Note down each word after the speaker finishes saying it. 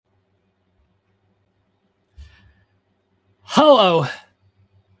Hello,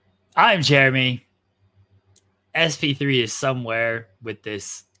 I'm Jeremy. SP3 is somewhere with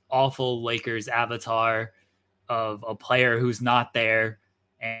this awful Lakers avatar of a player who's not there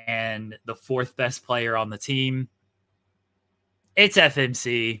and the fourth best player on the team. It's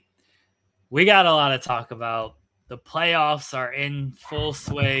FMC. We got a lot to talk about. The playoffs are in full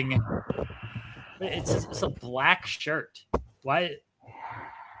swing. It's a black shirt. Why?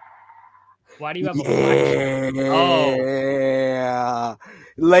 Why do you have a black shirt? Oh,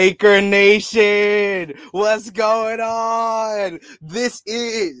 Laker Nation, what's going on? This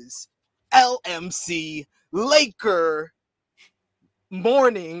is LMC Laker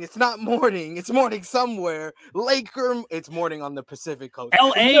morning. It's not morning. It's morning somewhere. Laker. It's morning on the Pacific Coast.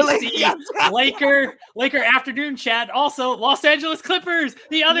 LAC, Laker afternoon chat. Also, Los Angeles Clippers,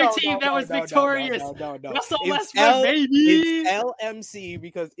 the other team that was victorious. Russell Westbrook, baby. It's LMC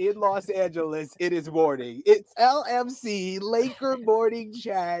because in Los Angeles it is morning. It's LMC Laker morning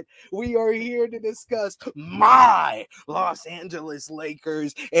chat. We are here to discuss my Los Angeles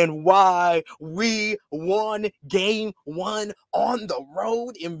Lakers and why we won game 1 on the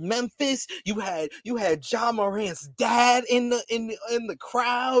road in Memphis. You had Ja Morant's dad in the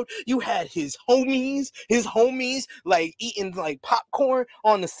crowd. You had his homies like eating like popcorn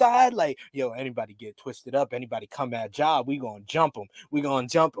on the side. Like, yo, anybody get twisted up, anybody come at Ja, we gonna jump them.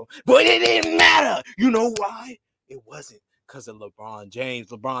 But it didn't matter. You know why? It wasn't because of LeBron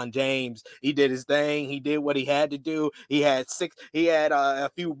James, he did his thing. He did what he had to do. He had a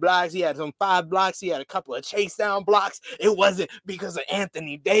few blocks. He had some 5 blocks. He had a couple of chase down blocks. It wasn't because of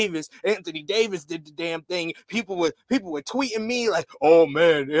Anthony Davis. Anthony Davis did the damn thing. People were tweeting me like, oh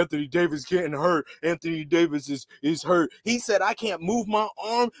man, Anthony Davis getting hurt. Anthony Davis is hurt. He said, I can't move my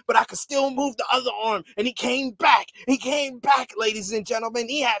arm, but I can still move the other arm. And he came back, ladies and gentlemen.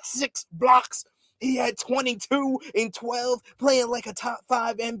 He had 6 blocks. He had 22 in 12, playing like a top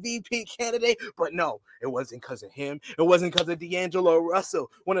 5 MVP candidate. But no, it wasn't because of him. It wasn't because of D'Angelo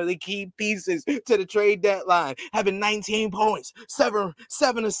Russell, one of the key pieces to the trade deadline, having 19 points, 7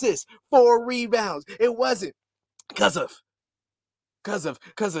 assists, 4 rebounds. It wasn't because of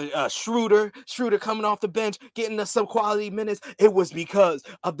Schroeder coming off the bench, getting us some quality minutes. It was because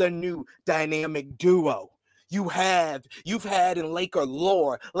of the new dynamic duo. You've had in Laker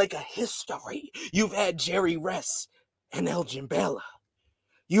lore, like a history. You've had Jerry Ress and Elgin Baylor.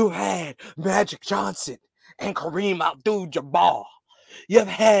 You've had Magic Johnson and Kareem Abdul-Jabbar. You've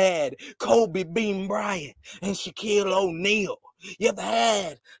had Kobe Bean Bryant and Shaquille O'Neal. You've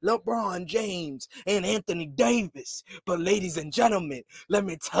had LeBron James and Anthony Davis. But ladies and gentlemen, let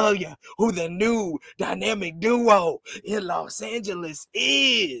me tell you who the new dynamic duo in Los Angeles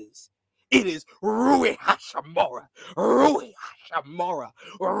is. It is Rui Hachimura.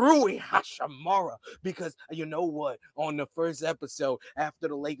 Because you know what? On the first episode, after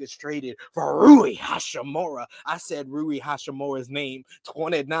the Lakers traded for Rui Hachimura, I said Rui Hachimura's name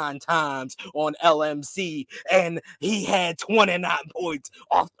 29 times on LMC, and he had 29 points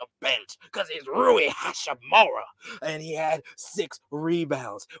off the bench because it's Rui Hachimura, and he had 6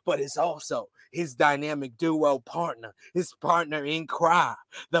 rebounds. But it's also his dynamic duo partner, his partner in crime,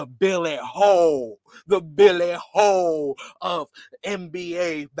 the Billy Hole of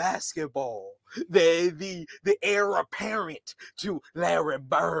NBA basketball, the heir apparent to Larry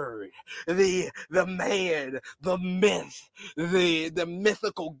Bird, the man, the myth, the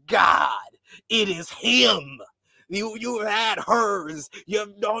mythical god. It is him. You had hers.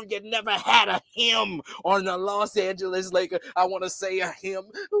 You never had a him on the Los Angeles Lakers. I want to say a him.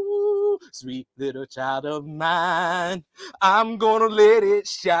 Ooh, sweet little child of mine. I'm gonna let it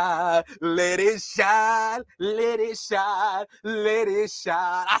shine. Let it shine. Let it shine. Let it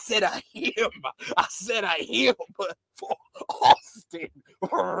shine. I said a him. For Austin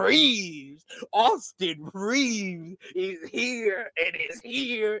Reaves. Austin Reaves is here and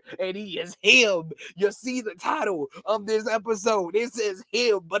he is him. You see the title of this episode. It says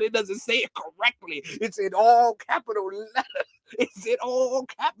him, but it doesn't say it correctly. It's in all capital letters. It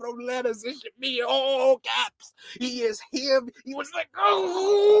should be in all caps. He is him. He was like,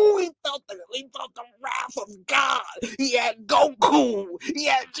 oh, he felt the wrath of God. He had Goku. He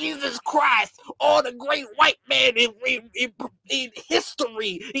had Jesus Christ, all the great white men in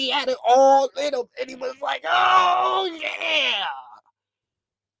history. He had it all in him, and he was like, oh yeah,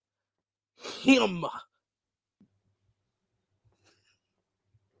 him.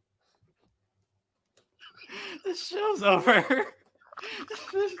 The show's over.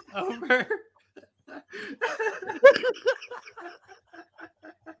 It's over.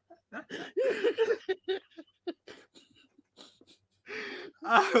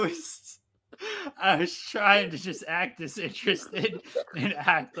 I was trying to just act disinterested and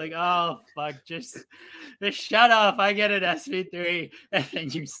act like, oh fuck, just shut up. I get an SP3, and then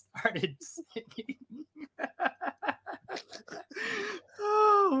you started singing.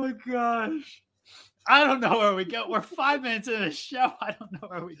 Oh my gosh. I don't know where we go. We're 5 minutes into the show. I don't know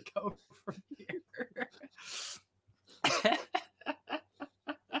where we go from here.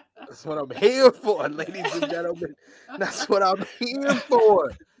 That's what I'm here for, ladies and gentlemen. That's what I'm here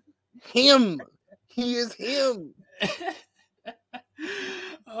for. Him. He is him.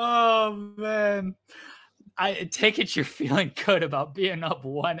 Oh, man. I take it you're feeling good about being up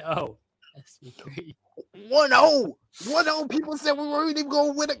 1-0. SP3. 1-0. 1-0. People said we weren't even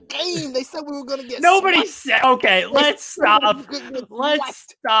going to win a game. They said we were going to get Nobody swept. said, okay, let's stop. Let's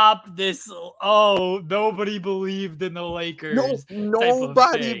stop this. Oh, nobody believed in the Lakers.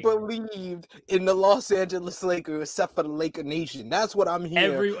 Nobody believed in the Los Angeles Lakers except for the Laker Nation. That's what I'm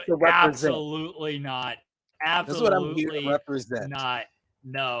here to represent. Absolutely not. Absolutely That's what I'm here to represent. Not.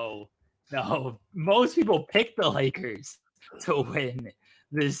 No. Most people picked the Lakers to win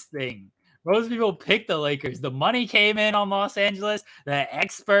this thing. Most people picked the Lakers. The money came in on Los Angeles. The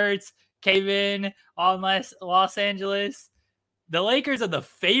experts came in on Los Angeles. The Lakers are the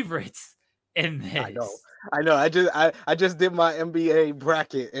favorites in this. I know. I just did my NBA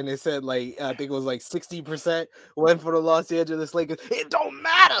bracket and it said I think it was 60% went for the Los Angeles Lakers. It don't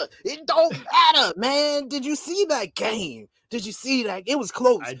matter. It don't matter, man. Did you see that game? Did you see that? It was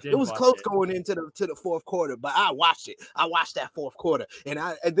close. It was close going into the fourth quarter, but I watched it. I watched that fourth quarter, and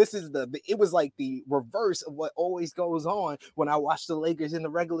this is it was like the reverse of what always goes on when I watch the Lakers in the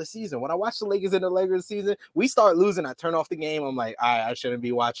regular season. When I watch the Lakers in the regular season, we start losing. I turn off the game. I'm like, all right, I shouldn't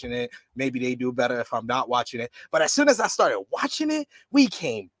be watching it. Maybe they do better if I'm not watching it. But as soon as I started watching it, we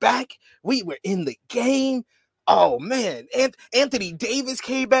came back. We were in the game. Oh man, Anthony Davis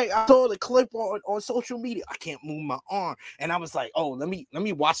came back. I saw the clip on social media. I can't move my arm, and I was like, "Oh, let me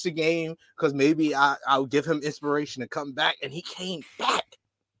watch the game because maybe I'll give him inspiration to come back." And he came back.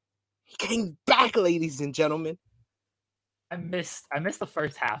 He came back, ladies and gentlemen. I missed the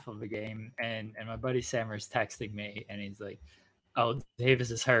first half of the game, and my buddy Sammer's texting me, and he's like, "Oh,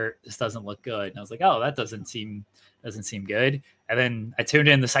 Davis is hurt. This doesn't look good." And I was like, "Oh, that doesn't seem good." And then I tuned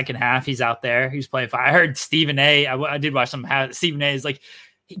in the second half. He's out there. He was playing fine. I heard Stephen A. I did watch some. Stephen A. is like,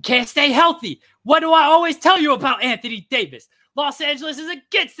 he can't stay healthy. What do I always tell you about Anthony Davis? Los Angeles is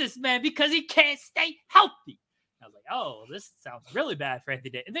against this man because he can't stay healthy. I was like, oh, this sounds really bad for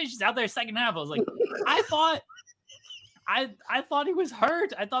Anthony Davis. And then he's out there second half. I was like, I thought he was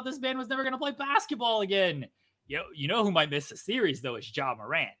hurt. I thought this man was never going to play basketball again. You know who might miss the series, though, is Ja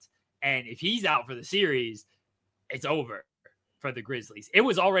Morant. And if he's out for the series, it's over for the Grizzlies. It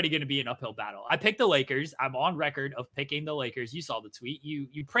was already going to be an uphill battle. I picked the Lakers. I'm on record of picking the Lakers. You saw the tweet.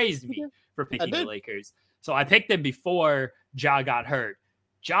 You praised me for picking the Lakers. So I picked them before Ja got hurt.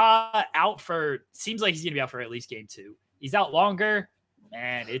 Ja seems like he's going to be out for at least game 2. He's out longer.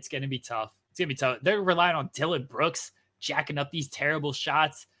 Man, it's going to be tough. They're relying on Dylan Brooks jacking up these terrible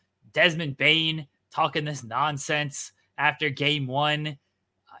shots. Desmond Bane talking this nonsense after game 1.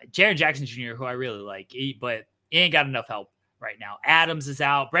 Jaren Jackson Jr., who I really like, but he ain't got enough help right now. Adams is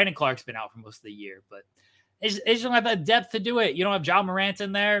out. Brandon Clark's been out for most of the year, but they just don't have that depth to do it. You don't have Ja Morant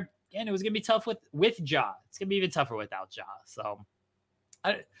in there. And it was going to be tough with Ja. It's going to be even tougher without Ja. So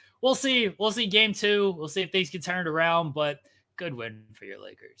we'll see. We'll see game 2. We'll see if things get turned around, but good win for your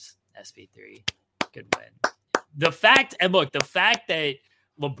Lakers. SP3. Good win. The fact that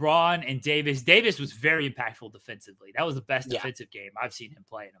LeBron and Davis was very impactful defensively. That was the best defensive game I've seen him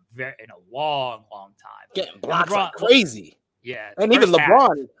play in a long time. Getting blocks like crazy. Yeah. And even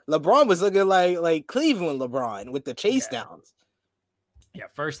LeBron was looking like Cleveland LeBron with the chase downs. Yeah,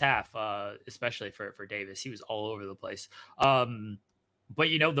 first half, especially for Davis, he was all over the place. But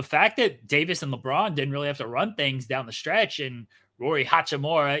the fact that Davis and LeBron didn't really have to run things down the stretch, and Rory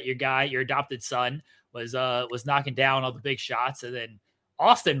Hachimura, your adopted son, was knocking down all the big shots, and then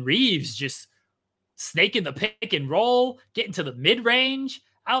Austin Reaves just snaking the pick and roll, getting to the mid range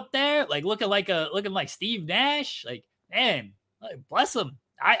out there, looking like Steve Nash. Man, bless him.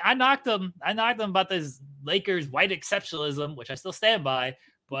 I knocked him. About this Lakers white exceptionalism, which I still stand by,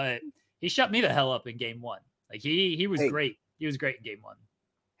 but he shut me the hell up in game 1. He was great. He was great in game 1.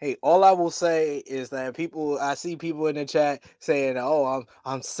 Hey, all I will say is that I see people in the chat saying, "Oh,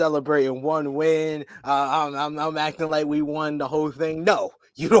 I'm celebrating one win. I'm acting like we won the whole thing." No,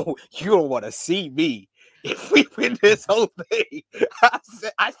 you don't want to see me. If we win this whole thing,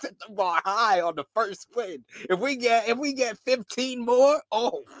 I set the bar high on the first win. If we get 15 more,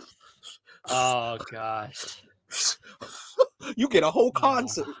 oh gosh, you get a whole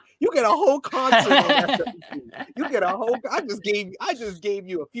concert. You get a whole concert on SFC. You get a whole. I just gave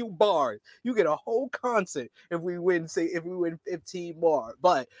you a few bars. You get a whole concert if we win 15 more.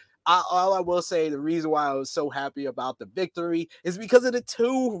 But all I will say, the reason why I was so happy about the victory is because of the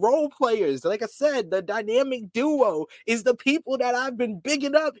two role players. Like I said, the dynamic duo is the people that I've been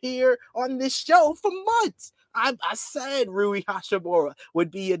bigging up here on this show for months. I said Rui Hashimura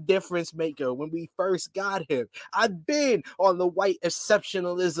would be a difference maker when we first got him. I've been on the white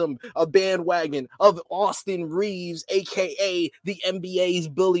exceptionalism bandwagon of Austin Reaves, aka the NBA's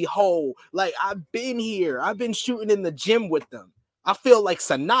Billy Hole. Like, I've been here. I've been shooting in the gym with them. I feel like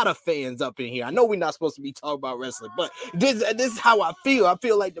Sonata fans up in here. I know we're not supposed to be talking about wrestling, but this is how I feel. I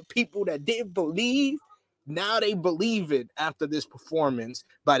feel like the people that didn't believe, now they believe it after this performance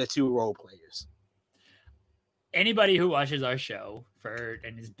by the two role players. Anybody who watches our show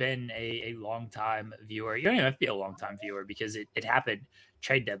and has been a long time viewer, you don't even have to be a long time viewer because it happened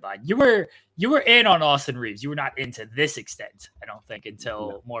trade deadline. You were in on Austin Reaves. You were not into this extent, I don't think,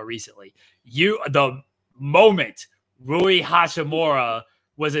 until more recently. The moment Rui Hashimura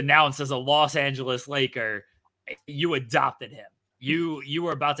was announced as a Los Angeles Laker, you adopted him. You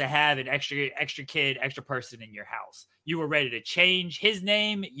were about to have an extra kid, extra person in your house. You were ready to change his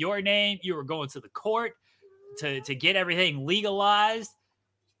name, your name. You were going to the court to get everything legalized.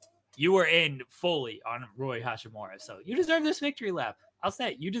 You were in fully on Rui Hashimura. So you deserve this victory lap. I'll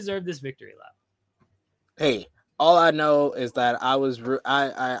say it. You deserve this victory lap. Hey, all I know is that I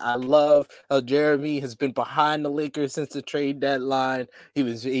love how Jeremy has been behind the Lakers since the trade deadline.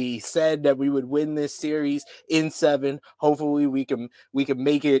 He said that we would win this series in 7. Hopefully we can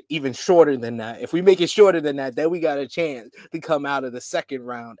make it even shorter than that. If we make it shorter than that, then we got a chance to come out of the second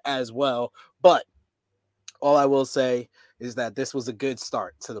round as well. But all I will say is that this was a good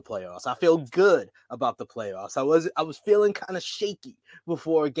start to the playoffs. I feel good about the playoffs. I was feeling kind of shaky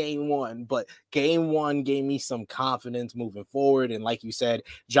before game 1, but game 1 gave me some confidence moving forward. And like you said,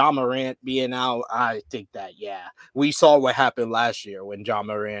 Ja Morant being out, I think that, yeah, we saw what happened last year when Ja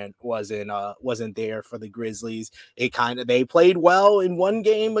Morant wasn't there for the Grizzlies. They played well in one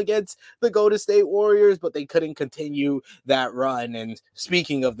game against the Golden State Warriors, but they couldn't continue that run. And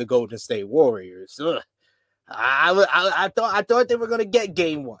speaking of the Golden State Warriors, I thought they were going to get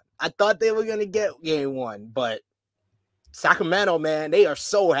game 1. I thought they were going to get game 1, but Sacramento, man, they are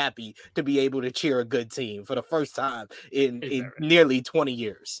so happy to be able to cheer a good team for the first time in nearly 20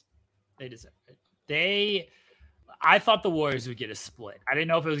 years. They deserve it. I thought the Warriors would get a split. I didn't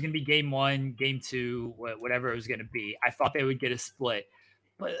know if it was going to be game 1, game 2, whatever it was going to be. I thought they would get a split,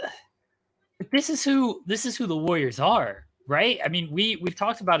 but this is who the Warriors are, right? I mean, we've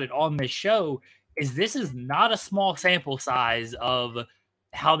talked about it on this show. This is not a small sample size of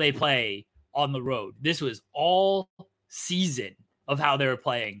how they play on the road. This was all season of how they were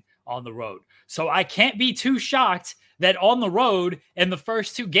playing on the road. So I can't be too shocked that on the road in the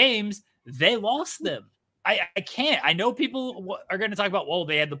first 2 games, they lost them. I can't. I know people are going to talk about, well,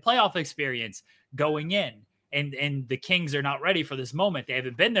 they had the playoff experience going in. And the Kings are not ready for this moment. They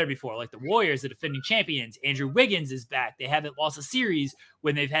haven't been there before, like the Warriors, the defending champions. Andrew Wiggins is back. They haven't lost a series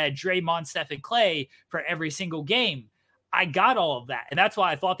when they've had Draymond, Steph, and Clay for every single game. I got all of that. And that's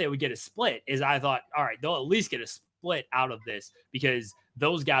why I thought they would get a split, is I thought, all right, they'll at least get a split out of this because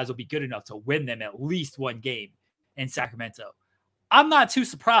those guys will be good enough to win them at least one game in Sacramento. I'm not too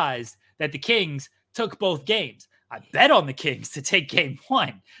surprised that the Kings took both games. I bet on the Kings to take game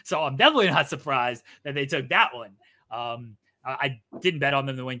 1. So I'm definitely not surprised that they took that one. I didn't bet on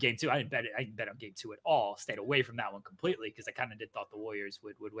them to win game 2. I didn't bet on game 2 at all. Stayed away from that one completely because I kind of thought the Warriors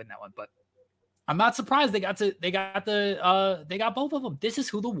would win that one. But I'm not surprised they got both of them. This is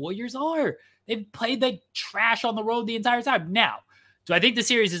who the Warriors are. They've played like trash on the road the entire time. Now, do I think the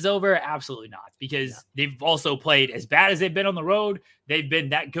series is over? Absolutely not, because they've also played as bad as they've been on the road. They've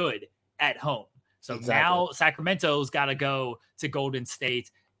been that good at home. So now Sacramento's got to go to Golden State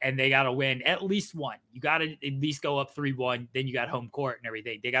and they got to win at least one. You got to at least go up 3-1. Then you got home court and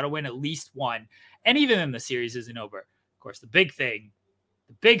everything. They got to win at least one. And even then the series isn't over. Of course, the big thing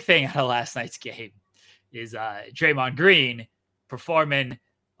out of last night's game is Draymond Green performing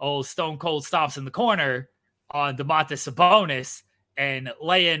old Stone Cold Stomps in the corner on Domantas Sabonis and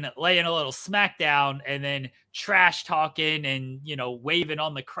laying a little smackdown and then trash talking and, waving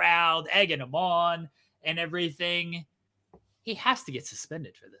on the crowd, egging them on and everything. He has to get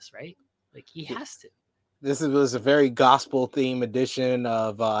suspended for this, right? Like, he has to. This was a very gospel theme edition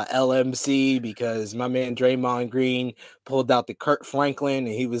of LMC because my man Draymond Green pulled out the Kurt Franklin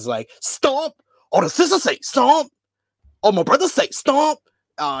and he was like, stomp! Oh, the sister say stomp! Oh, my brother say stomp!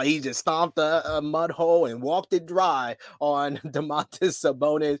 He just stomped a mud hole and walked it dry on Domantas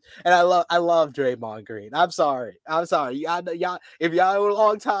Sabonis. And I love Draymond Green. I'm sorry. Y'all, if y'all are a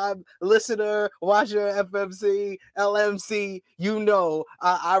long time listener, watcher, FMC, LMC, you know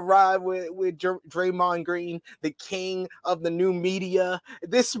I ride with Draymond Green, the king of the new media.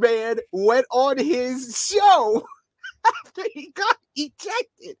 This man went on his show after he got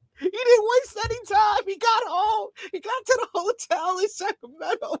ejected. He didn't waste any time. He got home. He got to the hotel in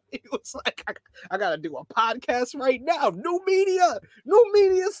Sacramento. He was like, I got to do a podcast right now. New media,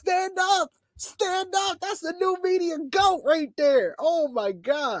 stand up. Stand up. That's the new media GOAT right there. Oh, my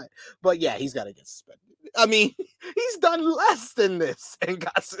God. But, yeah, he's got to get suspended. I mean, he's done less than this and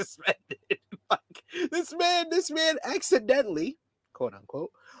got suspended. Like, this man accidentally, quote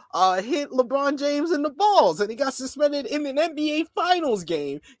unquote, hit LeBron James in the balls, and he got suspended in an NBA Finals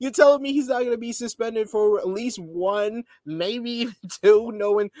game. You're telling me he's not going to be suspended for at least one, maybe even two?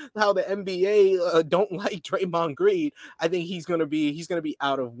 Knowing how the NBA don't like Draymond Green, I think he's going to be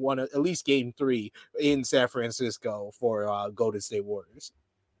out of one, at least Game 3 in San Francisco for Golden State Warriors.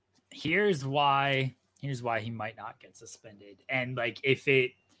 Here's why he might not get suspended, and like if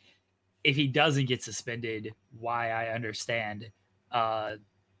he doesn't get suspended, why I understand.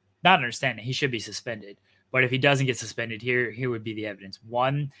 Not understanding, he should be suspended. But if he doesn't get suspended, here would be the evidence.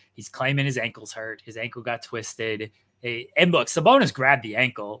 One, he's claiming his ankle's hurt. His ankle got twisted. And look, Sabonis grabbed the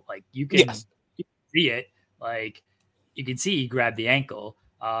ankle. Like you can see it. Like you can see he grabbed the ankle.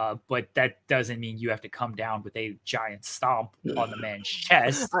 But that doesn't mean you have to come down with a giant stomp on the man's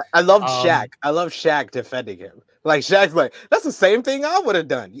chest. I love Shaq. I love Shaq defending him. Like Shaq's like, that's the same thing I would have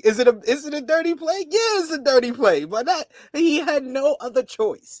done. Is it a dirty play? Yeah, it's a dirty play. But he had no other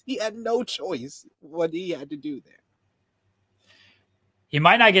choice. He had no choice what he had to do there. He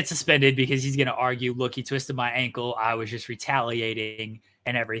might not get suspended because he's going to argue, look, he twisted my ankle. I was just retaliating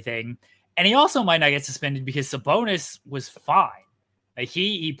and everything. And he also might not get suspended because Sabonis was fine. Like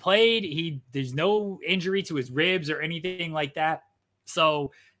he played, there's no injury to his ribs or anything like that.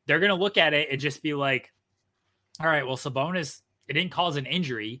 So they're going to look at it and just be like, all right, well, Sabonis, it didn't cause an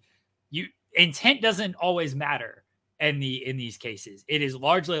injury. Intent doesn't always matter in these cases. It is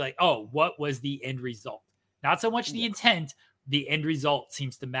largely like, oh, what was the end result? Not so much the intent, the end result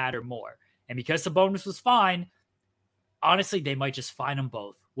seems to matter more. And because Sabonis was fine, honestly, they might just fine them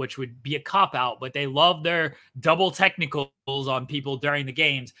both, which would be a cop-out, but they love their double technicals on people during the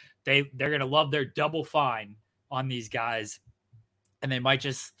games. They're going to love their double fine on these guys, and they might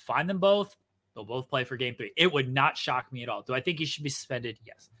just fine them both. They'll both play for Game 3. It would not shock me at all. Do I think he should be suspended?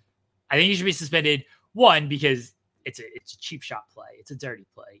 Yes. I think he should be suspended, one, because it's a cheap shot play. It's a dirty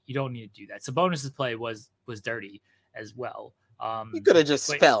play. You don't need to do that. Sabonis' play was dirty as well. He could have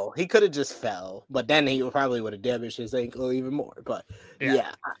just fell. He could have just fell, but then he probably would have damaged his ankle even more. But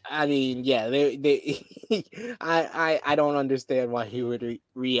yeah I mean, yeah, I don't understand why he would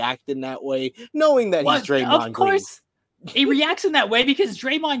react in that way, knowing that he's Draymond. Of course, he reacts in that way because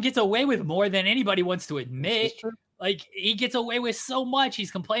Draymond gets away with more than anybody wants to admit. Like he gets away with so much. He's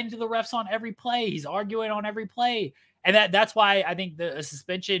complaining to the refs on every play. He's arguing on every play, and that's why I think the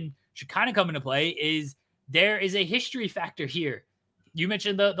suspension should kind of come into play. Is there is a history factor here. You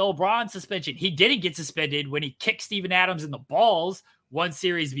mentioned the LeBron suspension. He didn't get suspended when he kicked Steven Adams in the balls one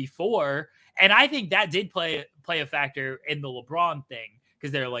series before. And I think that did play a factor in the LeBron thing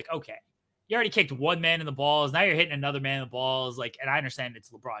because they're like, okay, you already kicked one man in the balls. Now you're hitting another man in the balls. Like, and I understand it's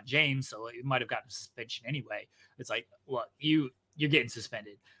LeBron James, so it might have gotten a suspension anyway. It's like, look, you're getting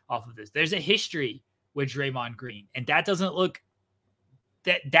suspended off of this. There's a history with Draymond Green, and that doesn't look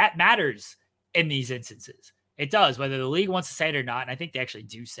that matters in these instances. It does, whether the league wants to say it or not. And I think they actually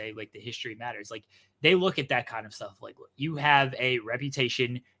do say like the history matters. Like they look at that kind of stuff. Like you have a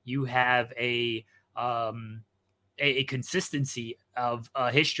reputation, you have a consistency of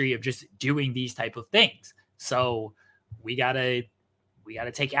a history of just doing these type of things. So we gotta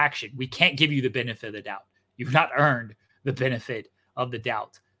take action. We can't give you the benefit of the doubt. You've not earned the benefit of the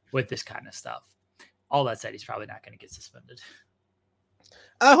doubt with this kind of stuff. All that said, he's probably not going to get suspended.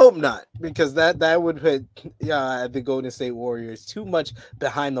 I hope not, because that would put the Golden State Warriors too much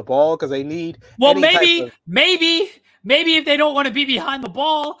behind the ball because they need. Well, maybe if they don't want to be behind the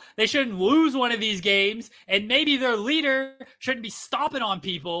ball, they shouldn't lose one of these games, and maybe their leader shouldn't be stomping on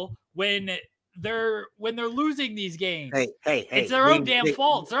people when they're losing these games. Hey, it's their own damn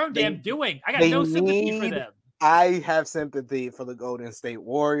fault. It's their own damn doing. I got no sympathy for them. I have sympathy for the Golden State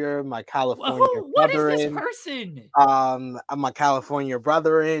Warrior, my California brethren. What is this person? My California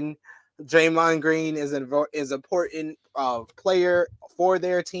brethren. Draymond Green is an important player for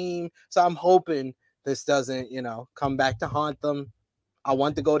their team, so I'm hoping this doesn't, come back to haunt them. I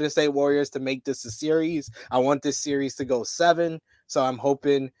want the Golden State Warriors to make this a series. I want this series to go 7. So I'm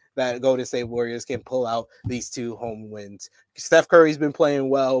hoping that Golden State Warriors can pull out these 2 home wins. Steph Curry's been playing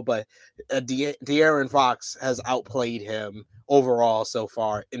well, but De'Aaron Fox has outplayed him overall so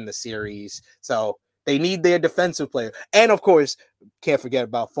far in the series. So they need their defensive player. And, of course, can't forget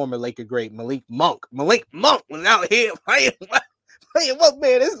about former Laker great Malik Monk. Malik Monk was out here playing well. Hey, well,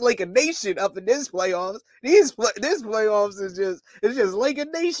 man, it's Laker Nation up in this playoffs. This playoffs is just Laker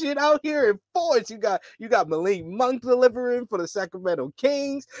Nation out here in force. You got Malik Monk delivering for the Sacramento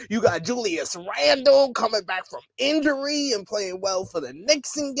Kings. You got Julius Randle coming back from injury and playing well for the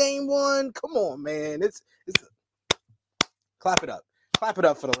Knicks in Game 1. Come on, man, it's clap it up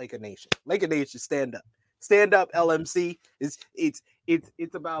for the Laker Nation. Laker Nation, stand up, LMC. It's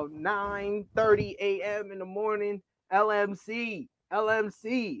about 9:30 a.m. in the morning. LMC,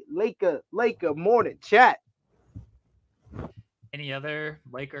 Laker morning chat. Any other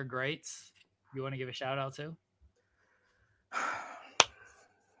Laker greats you want to give a shout out to?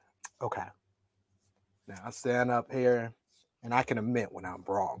 Okay. Now I stand up here and I can admit when I'm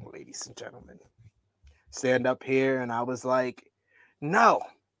wrong, ladies and gentlemen. Stand up here and I was like, no,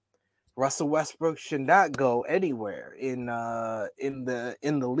 Russell Westbrook should not go anywhere in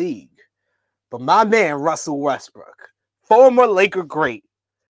the league. But my man, Russell Westbrook, former Laker great.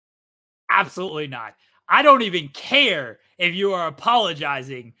 Absolutely not. I don't even care if you are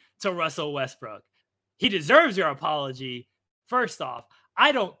apologizing to Russell Westbrook. He deserves your apology. First off,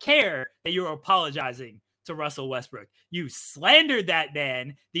 I don't care that you're apologizing to Russell Westbrook. You slandered that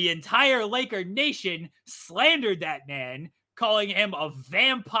man. The entire Laker Nation slandered that man, calling him a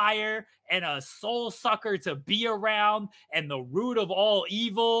vampire and a soul sucker to be around and the root of all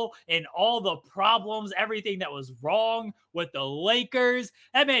evil and all the problems, everything that was wrong with the Lakers.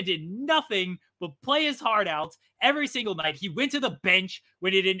 That man did nothing but play his heart out every single night. He went to the bench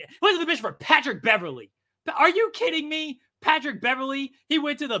when he didn't. He went to the bench for Patrick Beverley. Are you kidding me? Patrick Beverley? He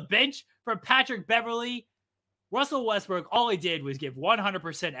went to the bench for Patrick Beverley. Russell Westbrook, all he did was give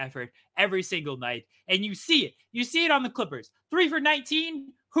 100% effort every single night. And you see it. You see it on the Clippers. 3 for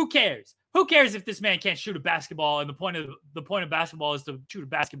 19? Who cares? Who cares if this man can't shoot a basketball and the point of basketball is to shoot a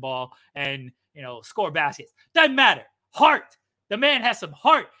basketball and, score baskets? Doesn't matter. Heart. The man has some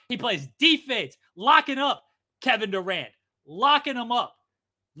heart. He plays defense, locking up Kevin Durant, locking him up,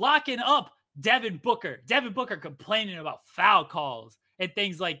 locking up Devin Booker. Devin Booker complaining about foul calls and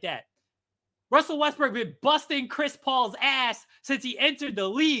things like that. Russell Westbrook been busting Chris Paul's ass since he entered the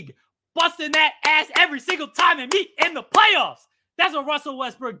league. Busting that ass every single time they meet in the playoffs. That's what Russell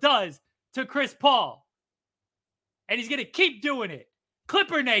Westbrook does to Chris Paul. And he's going to keep doing it.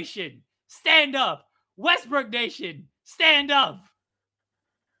 Clipper Nation, stand up. Westbrook Nation, stand up.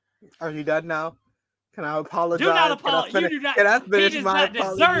 Are you done now? Can I apologize? Do not apologize. Can I finish my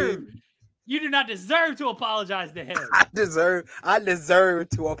apology? You do not deserve to apologize to him. I deserve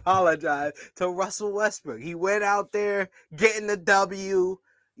to apologize to Russell Westbrook. He went out there getting the W.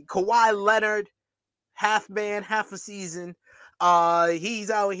 Kawhi Leonard, half man, half a season. He's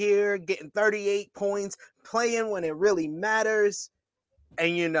out here getting 38 points, playing when it really matters.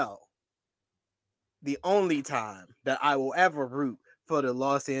 And the only time that I will ever root for the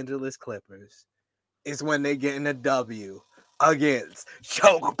Los Angeles Clippers is when they get in a W against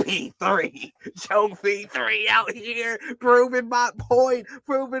Choke P3. Choke P3 out here proving my point,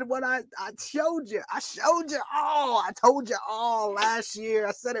 proving what I showed you. I showed you all. I told you all last year.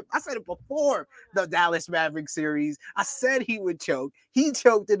 I said it before the Dallas Mavericks series. I said he would choke. He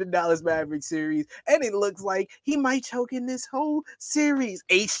choked in the Dallas Mavericks series, and it looks like he might choke in this whole series.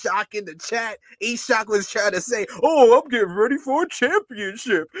 A-Shock in the chat. A-Shock was trying to say, I'm getting ready for a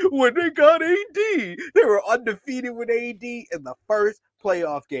championship when they got AD. They were undefeated with AD in the first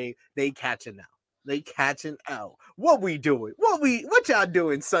playoff game. They catching out. What we doing? What y'all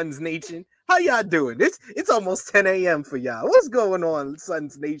doing, Suns Nation? How y'all doing? It's almost 10 a.m. for y'all. What's going on,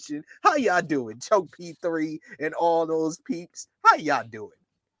 Suns Nation? How y'all doing? Choke P3 and all those peeps. How y'all doing?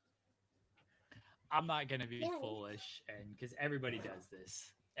 I'm not gonna be foolish, and because everybody does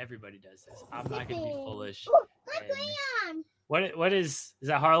this. I'm not gonna be foolish. What is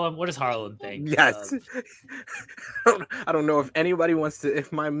that Harlem? What does Harlem think? Yes. I don't know if anybody wants to,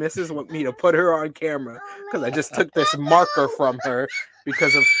 if my missus want me to put her on camera, because I just took this marker from her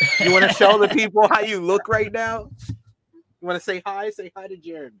because of, you want to show the people how you look right now? You want to say hi? Say hi to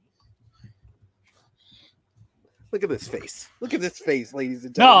Jeremy. Look at this face. Look at this face, ladies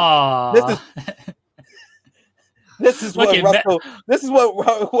and gentlemen. This is what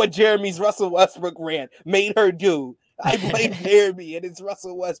Jeremy's Russell Westbrook rant made her do. I blame Jeremy and it's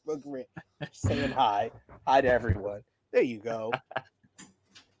Russell Westbrook rant. Saying hi to everyone. There you go.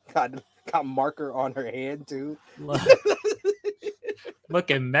 got marker on her hand too.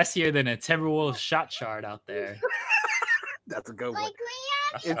 Looking messier than a Timberwolves shot chart out there. That's a good one.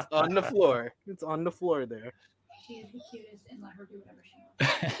 It's on the floor. It's on the floor there. She is the cutest, and let her do whatever she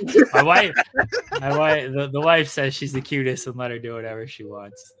wants. The wife says she's the cutest, and let her do whatever she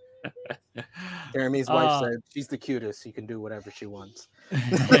wants. Jeremy's wife said she's the cutest. She can do whatever she wants.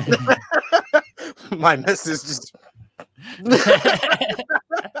 My missus just.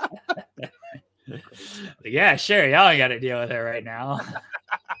 Yeah, sure. Y'all ain't got to deal with her right now.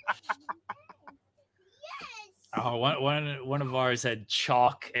 Oh, one of ours had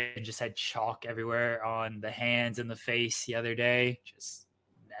chalk and just had chalk everywhere on the hands and the face the other day. Just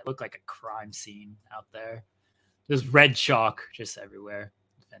that looked like a crime scene out there. There's red chalk just everywhere.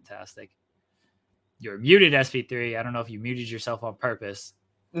 Fantastic. You're muted, SP3. I don't know if you muted yourself on purpose.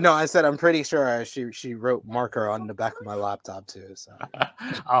 No, I said I'm pretty sure she wrote marker on the back of my laptop too. So.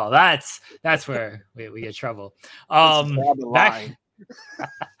 Oh, that's where we get trouble. Back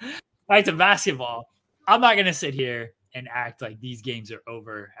to basketball. I'm not going to sit here and act like these games are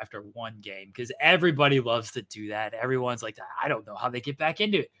over after one game because everybody loves to do that. Everyone's like, I don't know how they get back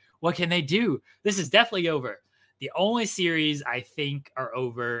into it. What can they do? This is definitely over. The only series I think are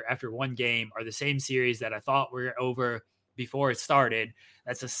over after one game are the same series that I thought were over before it started.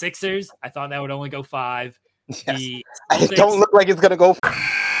 That's the Sixers. I thought that would only go 5. Yes. It don't look like it's going to go.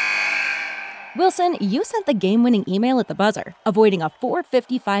 Wilson, you sent the game-winning email at the buzzer, avoiding a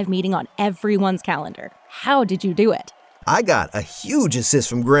 4:55 meeting on everyone's calendar. How did you do it? I got a huge assist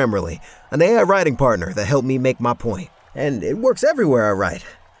from Grammarly, an AI writing partner that helped me make my point. And it works everywhere I write.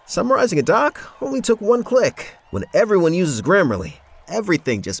 Summarizing a doc only took one click. When everyone uses Grammarly,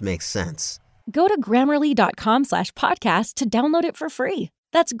 everything just makes sense. Go to Grammarly.com/podcast to download it for free.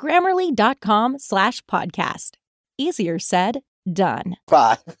 That's Grammarly.com/podcast. Easier said, done.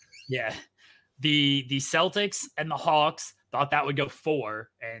 5. Yeah. The Celtics and the Hawks thought that would go 4,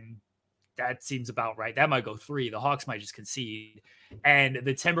 and that seems about right. That might go 3. The Hawks might just concede. And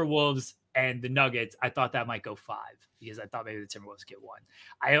the Timberwolves and the Nuggets, I thought that might go 5 because I thought maybe the Timberwolves get 1.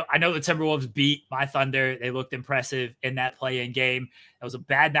 I know the Timberwolves beat my Thunder. They looked impressive in that play-in game. That was a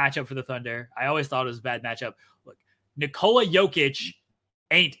bad matchup for the Thunder. I always thought it was a bad matchup. Look, Nikola Jokic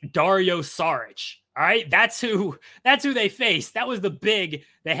ain't Dario Saric. All right, that's who they faced. That was the big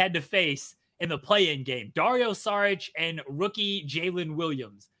they had to face in the play-in game. Dario Saric and rookie Jalen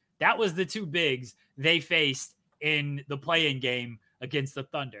Williams. That was the two bigs they faced in the play-in game against the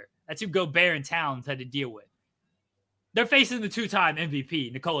Thunder. That's who Gobert and Towns had to deal with. They're facing the two-time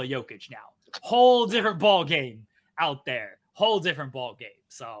MVP, Nikola Jokic now. Whole different ball game out there. Whole different ball game.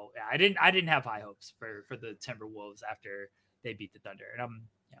 So yeah, I didn't have high hopes for the Timberwolves after they beat the Thunder. And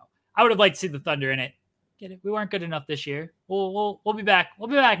I would have liked to see the Thunder in it. Get it? We weren't good enough this year. We'll be back. We'll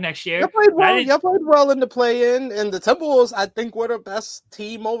be back next year. You played well in the play-in, and the Timberwolves, I think, were the best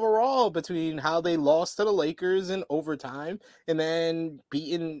team overall between how they lost to the Lakers in overtime and then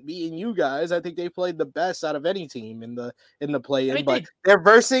beating you guys. I think they played the best out of any team in the play-in. But they're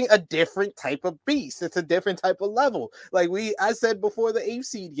versing a different type of beast. It's a different type of level. Like I said before the 8th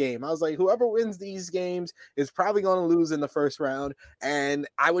seed game, I was like, whoever wins these games is probably going to lose in the first round, and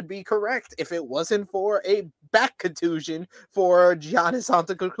I would be correct if it wasn't for a back contusion for Giannis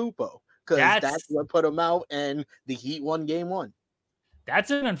Antetokounmpo, because that's what put him out, and the Heat won game 1.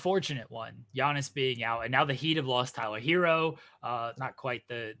 That's an unfortunate one, Giannis being out, and now the Heat have lost Tyler Hero. Not quite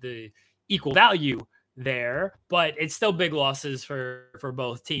the equal value there, but it's still big losses for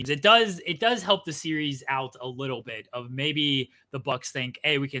both teams. It does help the series out a little bit of maybe the Bucks think,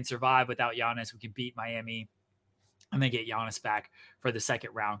 hey, we can survive without Giannis. We can beat Miami. And they get Giannis back for the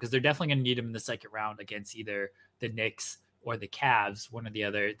second round because they're definitely going to need him in the second round against either the Knicks or the Cavs, one or the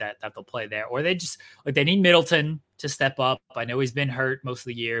other that they'll play there. Or they just they need Middleton to step up. I know he's been hurt most of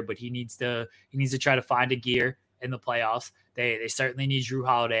the year, but he needs to try to find a gear in the playoffs. They certainly need Drew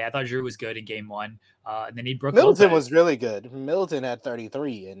Holiday. I thought Drew was good in game 1. And they need Brook Middleton Lopez. was really good. Middleton had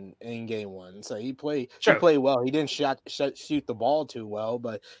 33 in game 1, so he played well. He didn't shoot the ball too well,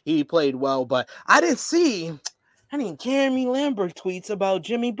 but he played well. But I didn't Jeremy Lambert tweets about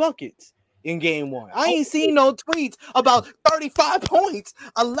Jimmy Buckets in game 1. I ain't seen no tweets about 35 points,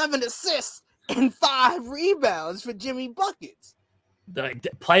 11 assists, and 5 rebounds for Jimmy Buckets. The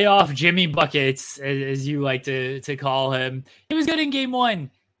playoff Jimmy Buckets, as you like to call him. He was good in game 1.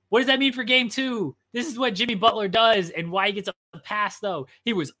 What does that mean for game 2? This is what Jimmy Butler does and why he gets a pass, though.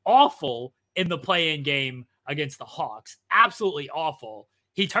 He was awful in the play-in game against the Hawks. Absolutely awful.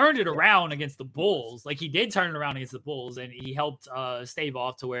 He turned it around against the Bulls. Like, he did turn it around against the Bulls, and he helped stave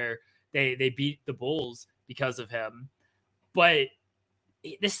off to where they beat the Bulls because of him. But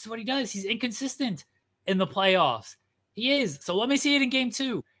This is what he does. He's inconsistent in the playoffs. He is. So let me see it in game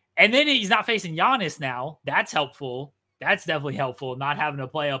 2. And then he's not facing Giannis now. That's helpful. That's definitely helpful, not having to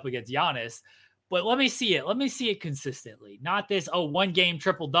play up against Giannis. But let me see it. Let me see it consistently. Not this, one game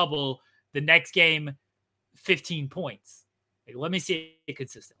triple-double, the next game 15 points. Like, let me see it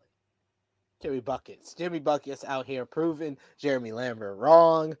consistently. Jimmy Buckets out here proving Jeremy Lambert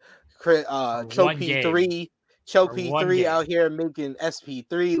wrong. Choke P3 out here making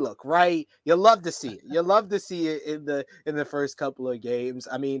SP3 look right. You love to see it. You love to see it in the first couple of games.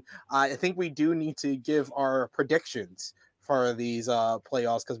 I mean, I think we do need to give our predictions for these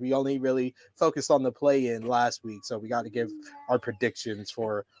playoffs because we only really focused on the play-in last week. So we got to give our predictions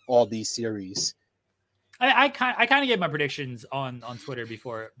for all these series. I kind of gave my predictions on Twitter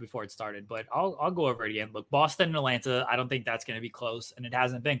before it started, but I'll go over it again. Look, Boston and Atlanta, I don't think that's going to be close, and it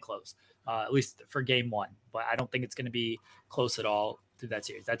hasn't been close, at least for game 1. But I don't think it's going to be close at all through that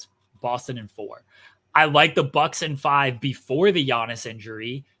series. That's Boston in 4. I like the Bucks in 5 before the Giannis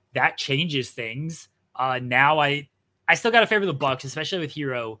injury. That changes things. Now I still got to favor the Bucks, especially with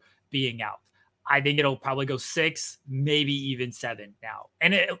Hero being out. I think it'll probably go 6, maybe even 7 now.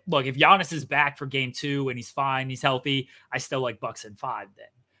 And look, if Giannis is back for game 2 and he's fine, he's healthy, I still like Bucks in 5 then.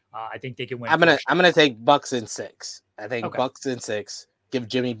 I think they can win. I'm gonna take Bucks in 6. I think Bucks in 6. Give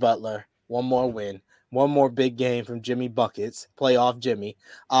Jimmy Butler one more win. One more big game from Jimmy Buckets, playoff Jimmy.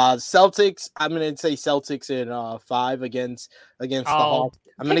 Celtics, I'm gonna say Celtics in 5 against the Hawks.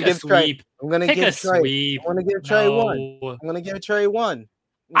 I'm gonna give Trey. I'm gonna give Trey 1. I'm gonna give Trey 1.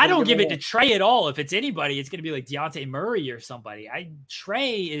 I don't give it to Trey at all. If it's anybody, it's going to be like Dejounte Murray or somebody.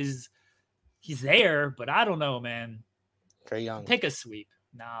 Trey he's there, but I don't know, man. Trey Young. Pick a sweep.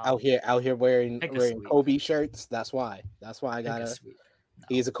 No. Out here wearing Kobe shirts. That's why I got it. No.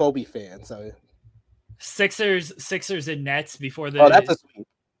 He's a Kobe fan, so Sixers and Nets before the. Oh, that's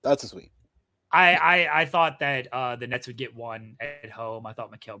a sweep. I thought that the Nets would get 1 at home. I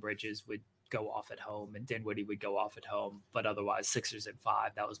thought Mikal Bridges would go off at home and Dinwiddie would go off at home, but otherwise Sixers in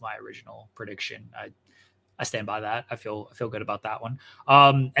 5. That was my original prediction. I stand by that. I feel good about that one.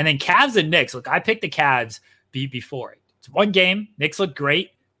 And then Cavs and Knicks. Look, I picked the Cavs before it. It's 1 game. Knicks looked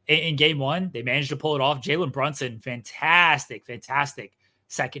great in game 1. They managed to pull it off. Jalen Brunson, fantastic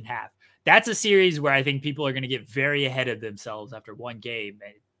second half. That's a series where I think people are going to get very ahead of themselves after 1 game,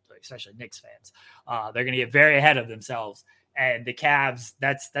 especially Knicks fans. They're going to get very ahead of themselves. And the Cavs,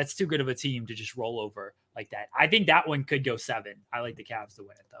 that's too good of a team to just roll over like that. I think that one could go 7. I like the Cavs to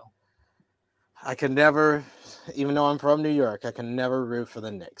win it, though. I can never, even though I'm from New York, I can never root for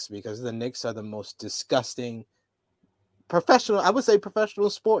the Knicks because the Knicks are the most disgusting professional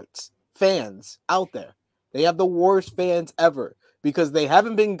sports fans out there. They have the worst fans ever because they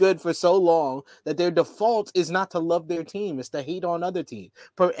haven't been good for so long that their default is not to love their team. It's to hate on other teams,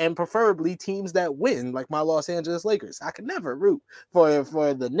 and preferably teams that win, like my Los Angeles Lakers. I could never root for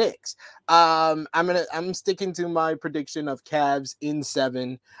the Knicks. I'm sticking to my prediction of Cavs in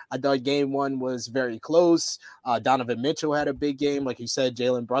 7. I thought game 1 was very close. Donovan Mitchell had a big game. Like you said,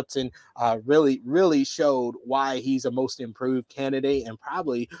 Jalen Brunson really showed why he's a most improved candidate and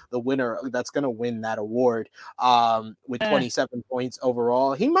probably the winner that's going to win that award with 27 points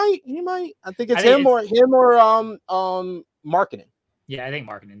overall. He might. I think it's him or Markkanen. Yeah, I think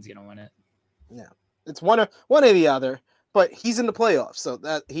Markkanen's gonna win it. Yeah, it's one or the other. But he's in the playoffs, so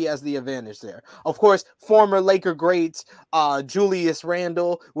that he has the advantage there. Of course, former Laker greats Julius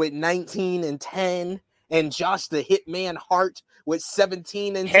Randle with 19 and 10, and Josh the Hitman Hart with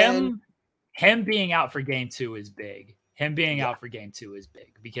 17 and 10. Him being out for game 2 is big. Out for game 2 is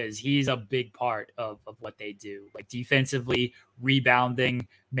big because he's a big part of what they do, like defensively, rebounding,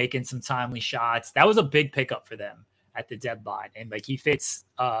 making some timely shots. That was a big pickup for them at the deadline. And like he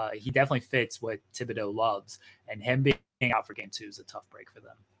definitely fits what Thibodeau loves, and him being out for game 2 is a tough break for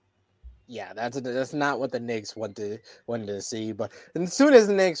them. Yeah, that's not what the Knicks wanted to see. But as soon as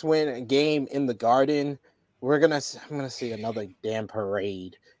the Knicks win a game in the Garden, I'm gonna see another damn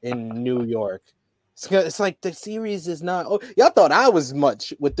parade in New York. It's like the series is not. Oh, y'all thought I was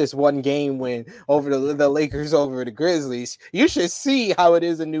much with this 1 game win over the Lakers over the Grizzlies. You should see how it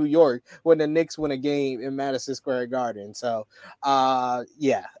is in New York when the Knicks win a game in Madison Square Garden. So, I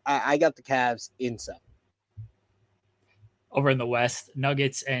got the Cavs in 7. Over in the West,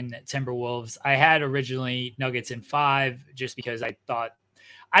 Nuggets and Timberwolves. I had originally Nuggets in 5 just because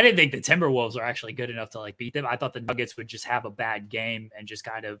I didn't think the Timberwolves are actually good enough to like beat them. I thought the Nuggets would just have a bad game and just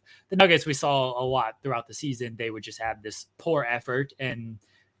kind of the Nuggets we saw a lot throughout the season. They would just have this poor effort and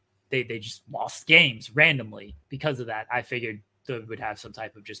they just lost games randomly because of that. I figured they would have some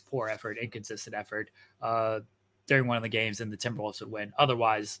type of just poor effort, inconsistent effort. during one of the games and the Timberwolves would win.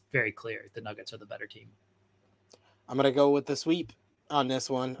 Otherwise, very clear, the Nuggets are the better team. I'm going to go with the sweep on this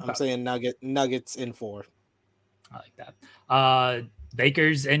one. I'm saying Nuggets in 4. I like that.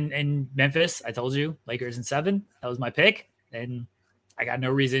 Lakers in Memphis. I told you, Lakers in 7. That was my pick. And I got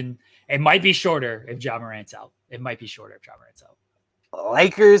no reason. It might be shorter if Ja Morant's out.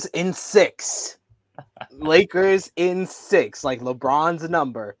 Lakers in 6. Lakers in 6. Like LeBron's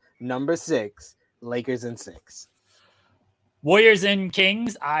number 6. Lakers in 6. Warriors and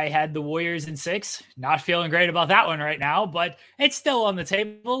Kings. I had the Warriors in 6. Not feeling great about that one right now, but it's still on the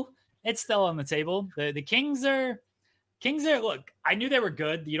table. The Kings are look, I knew they were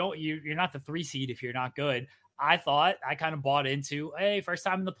good. You're not the 3 seed if you're not good. I kind of bought into, hey, first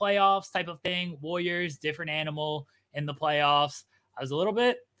time in the playoffs type of thing. Warriors, different animal in the playoffs. I was a little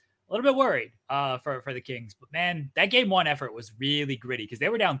bit worried for the Kings, but man, that game 1 effort was really gritty because they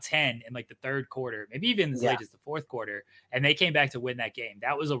were down 10 in like the 3rd quarter, maybe even as late as the 4th quarter, and they came back to win that game.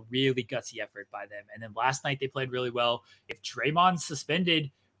 That was a really gutsy effort by them. And then last night they played really well. If Draymond's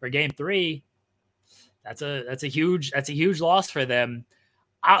suspended for game 3, that's a huge loss for them.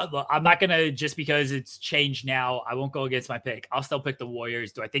 I'm not gonna, just because it's changed now, I won't go against my pick. I'll still pick the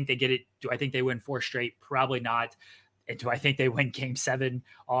Warriors. Do I think they get it? Do I think they win 4 straight? Probably not. And do I think they win game 7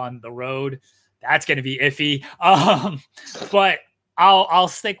 on the road? That's going to be iffy. But I'll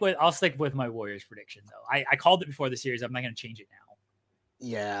stick with my Warriors prediction though. I called it before the series. I'm not going to change it now.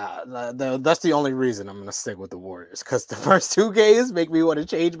 Yeah, that's the only reason I'm going to stick with the Warriors, because the first 2 games make me want to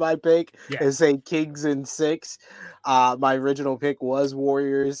change my pick and say Kings in 6. My original pick was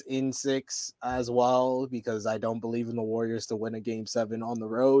Warriors in 6 as well, because I don't believe in the Warriors to win a game 7 on the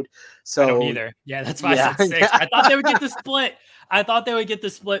road. So I don't either. Yeah, that's why I said 6. I thought they would get the split. I thought they would get the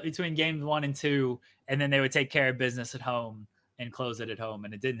split between games 1 and 2, and then they would take care of business at home and close it at home,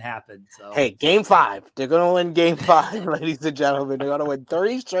 and it didn't happen. So hey, game 5, they're gonna win game 5, ladies and gentlemen. They're gonna win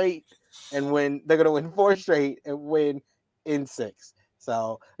 3 straight and win. They're gonna win 4 straight and win in 6.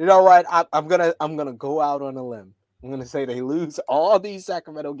 So you know what? I'm gonna go out on a limb. I'm gonna say they lose all these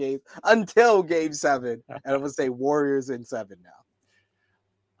Sacramento games until game 7, and I'm gonna say Warriors in 7 now.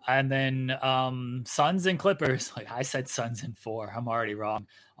 And then Suns and Clippers. Like I said, Suns in 4. I'm already wrong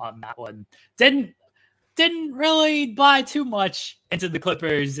on that one. Didn't really buy too much into the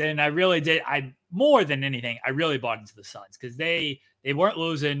Clippers, and I really did. More than anything, I really bought into the Suns because they weren't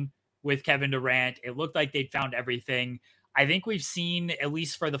losing with Kevin Durant. It looked like they'd found everything. I think we've seen, at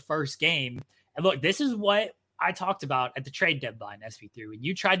least for the first game. And look, this is what I talked about at the trade deadline, SP3, when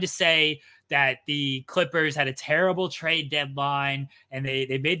you tried to say that the Clippers had a terrible trade deadline and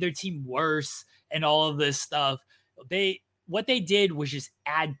they made their team worse and all of this stuff. What they did was just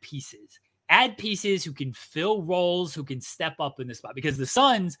add pieces who can fill roles, who can step up in this spot, because the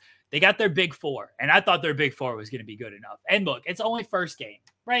Suns, they got their big 4, and I thought their big 4 was going to be good enough. And look, it's only first game,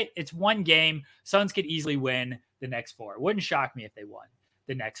 right? It's 1 game. Suns could easily win the next 4. It wouldn't shock me if they won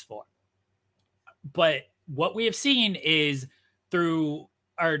the next 4. But what we have seen is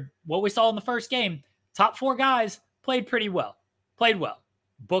what we saw in the first game, top 4 guys played well.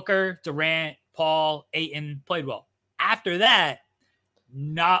 Booker, Durant, Paul, Ayton played well. After that,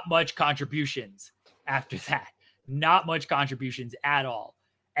 not much contributions not much contributions at all.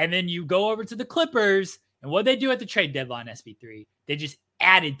 And then you go over to the Clippers, and what they do at the trade deadline, SB3, they just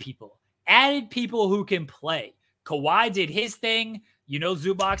added people who can play. Kawhi did his thing.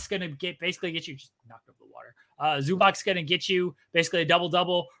 Zubac's going to basically get you, just knocked over the water. Zubac's going to get you basically a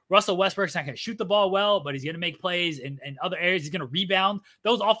double-double. Russell Westbrook's not going to shoot the ball well, but he's going to make plays in other areas. He's going to rebound.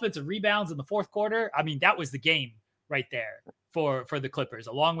 Those offensive rebounds in the 4th quarter, I mean, that was the game right there for the Clippers,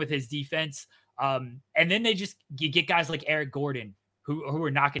 along with his defense. And then you get guys like Eric Gordon who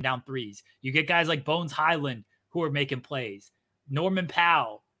are knocking down threes. You get guys like Bones Highland who are making plays. Norman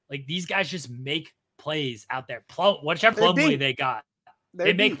Powell, like these guys just make plays out there. Whichever Plumlee they got,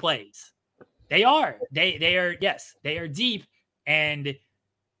 they make plays. They are deep, and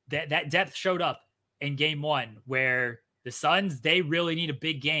that depth showed up in game 1, where the Suns, they really need a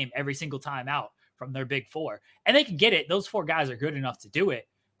big game every single time out from their big 4, and they can get it. Those 4 guys are good enough to do it.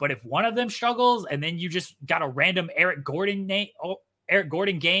 But if one of them struggles, and then you just got a random Eric Gordon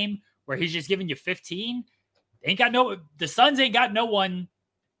game where he's just giving you 15, the Suns ain't got no one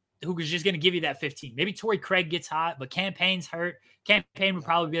who is just going to give you that 15. Maybe Torrey Craig gets hot, but Campaign's hurt. Campaign would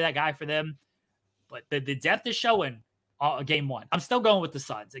probably be that guy for them. But the depth is showing game 1. I'm still going with the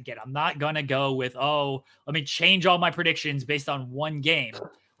Suns. Again, I'm not going to go with, let me change all my predictions based on 1 game.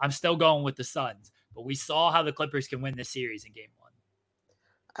 I'm still going with the Suns. But we saw how the Clippers can win this series in game 1.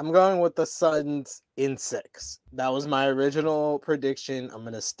 I'm going with the Suns in 6. That was my original prediction. I'm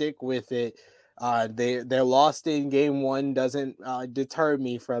going to stick with it. Their loss in game one doesn't deter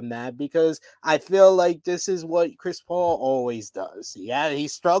me from that, because I feel like this is what Chris Paul always does. Yeah, he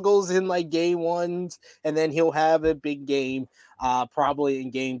struggles in like game ones, and then he'll have a big game, probably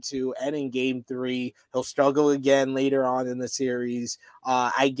in game two and in game three. He'll struggle again later on in the series.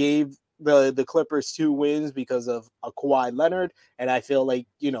 I gave the Clippers 2 wins because of a Kawhi Leonard, and I feel like,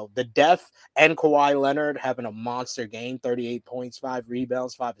 the depth and Kawhi Leonard having a monster game, 38 points, 5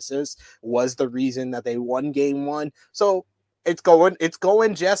 rebounds, 5 assists, was the reason that they won game one. So it's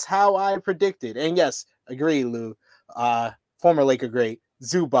going just how I predicted. And yes, agree, Lou. Former Laker great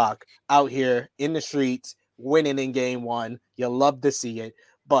Zubac out here in the streets winning in game one. You love to see it,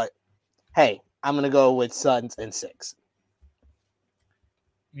 but hey, I'm gonna go with Suns in 6.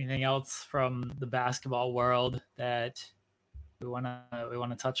 Anything else from the basketball world that we want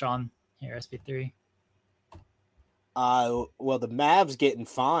to touch on here, SP3? Well, the Mavs getting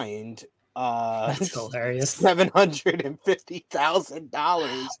fined. That's hilarious.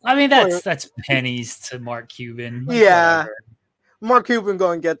 $750,000. I mean, that's pennies to Mark Cuban. Yeah, whatever. Mark Cuban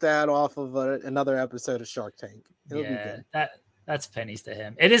going to get that off of another episode of Shark Tank. It'll be good. That's pennies to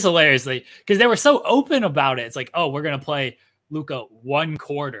him. It is hilarious, because they were so open about it. It's like, oh, we're gonna play Luka 1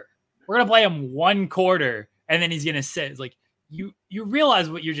 quarter. We're gonna play him 1 quarter, and then he's gonna sit. It's like you realize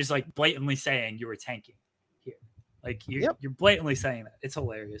what you're just like blatantly saying. You were tanking here, like you're blatantly saying that. It's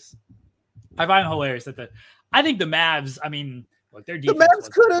hilarious. I find it hilarious that I think the Mavs. I mean, look, their defense. The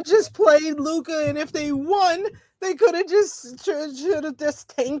Mavs could have just played Luka, and if they won, they could have just should have just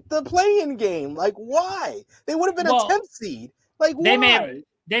tanked the play-in game. Like, why? They would have been a 10th seed. Like, why?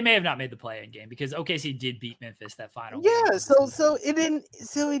 They may have not made the play-in game because OKC did beat Memphis that final game. Yeah,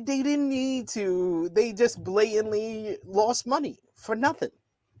 they didn't need to. They just blatantly lost money for nothing.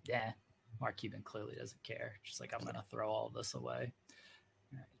 Yeah, Mark Cuban clearly doesn't care. Just like, I'm gonna throw all this away.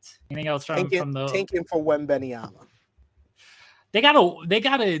 All right. Anything else from the tanking for Wembanyama? They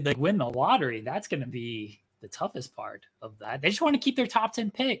gotta like win the lottery. That's gonna be the toughest part of that. They just want to keep their top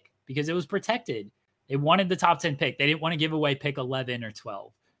 10 pick because it was protected. They wanted the top 10 pick. They didn't want to give away pick 11 or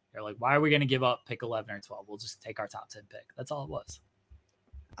 12. They're like, why are we going to give up pick 11 or 12? We'll just take our top 10 pick. That's all it was.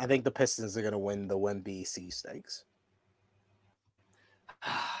 I think the Pistons are going to win the Wemby stakes.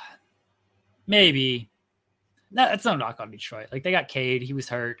 Maybe. That's no knock on Detroit. Like, they got Cade. He was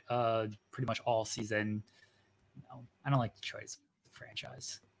hurt pretty much all season. No, I don't like Detroit as a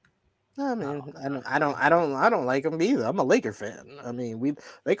franchise. I mean, I don't like them either. I'm a Laker fan. I mean,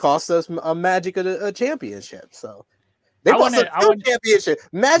 they cost us a Magic a championship, so they cost us a championship.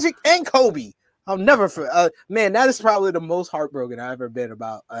 Magic and Kobe. I'll never man. That is probably the most heartbroken I've ever been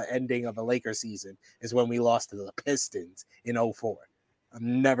about ending of a Laker season. Is when we lost to the Pistons in 2004. I've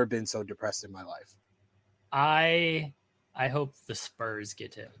never been so depressed in my life. I hope the Spurs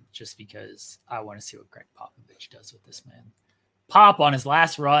get him just because I want to see what Greg Popovich does with this man. Pop on his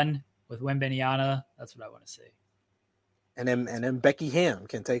last run with Wembanyama, that's what I want to see. And then Becky Ham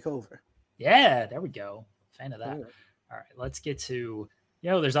can take over. Yeah, there we go. Fan of that. Yeah. All right, let's get to,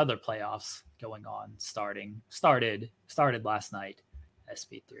 there's other playoffs going on. Started last night.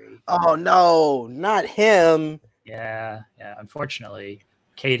 SP3. Oh no, not him. Yeah. Unfortunately,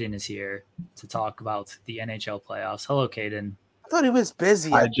 Caden is here to talk about the NHL playoffs. Hello, Caden. I thought he was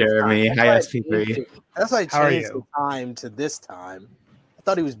busy. Hi, Jeremy. Hi, SP3. That's why I changed the time to this time. I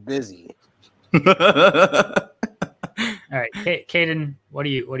thought he was busy. All right, Caden, what do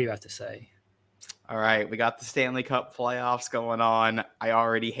you have to say? All right, we got the Stanley Cup playoffs going on. I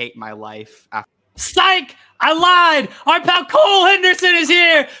already hate my life. Psych! I lied! Our pal Cole Henderson is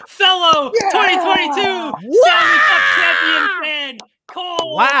here! Fellow 2022 Stanley Cup champion fan!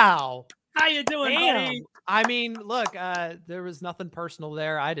 Cole! Wow! How you doing, buddy? I mean, look, there was nothing personal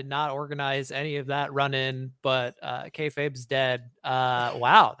there. I did not organize any of that run-in, but kayfabe's dead.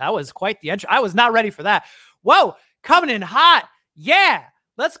 Wow, that was quite the entry. I was not ready for that. Whoa, coming in hot. Yeah,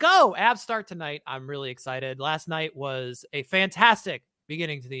 let's go. Avs start tonight. I'm really excited. Last night was a fantastic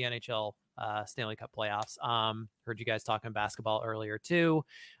beginning to the NHL Stanley Cup playoffs. Heard you guys talking basketball earlier too.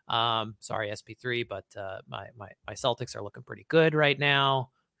 Sorry, SP3, but my Celtics are looking pretty good right now.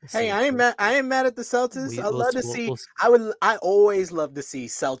 Hey, I ain't mad at the Celtics. I always love to see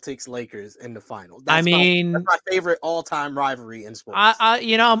Celtics Lakers in the final. That's my favorite all-time rivalry in sports.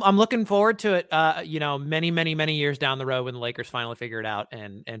 I'm looking forward to it. Many years down the road when the Lakers finally figure it out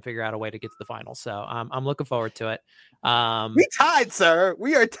and figure out a way to get to the final. So I'm looking forward to it. We tied, sir.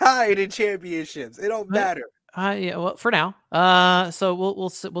 We are tied in championships. It don't matter. Yeah, well, for now. So we'll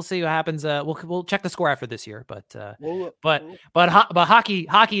see what happens. We'll check the score after this year, but hockey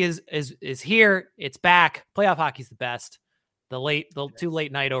is here. It's back. Playoff hockey's the best. The two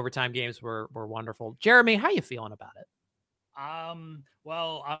late night overtime games were wonderful. Jeremy, how you feeling about it?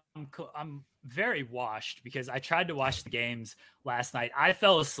 Well, I'm very washed because I tried to watch the games last night. I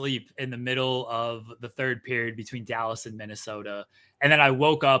fell asleep in the middle of the third period between Dallas and Minnesota. And then I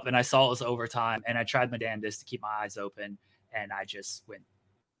woke up and I saw it was overtime, and I tried my damnedest to keep my eyes open, and I just went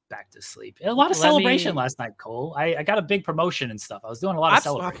back to sleep. A lot of celebration last night, Cole. I got a big promotion and stuff. I was doing a lot of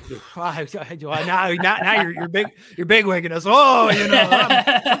celebrating. Now you're big wigging us. Oh,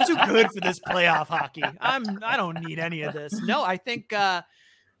 I'm too good for this playoff hockey. I don't need any of this. No, I think I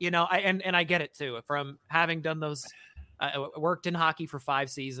get it too. From having done those, worked in hockey for 5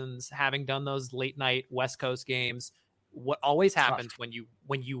 seasons, having done those late night West Coast games. What always happens when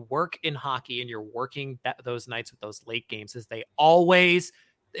you work in hockey and you're working those nights with those late games is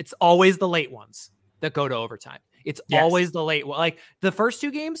it's always the late ones that go to overtime. It's always the late one. Like the first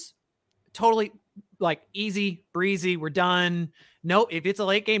 2 games, totally like easy breezy. We're done. No, if it's a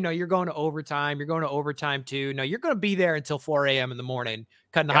late game, no, you're going to overtime. You're going to overtime too. No, you're going to be there until 4 a.m. in the morning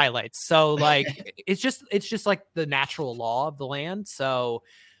cutting the highlights. So like, it's just like the natural law of the land. So,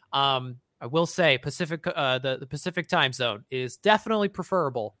 I will say Pacific, the Pacific time zone is definitely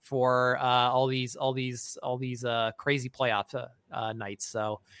preferable for all these crazy playoff nights.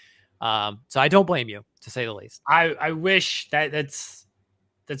 So I don't blame you, to say the least. I wish that's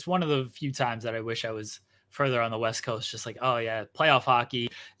one of the few times that I wish I was further on the West Coast. Just like, oh yeah, playoff hockey.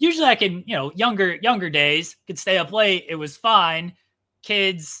 Usually I can, younger days could stay up late. It was fine.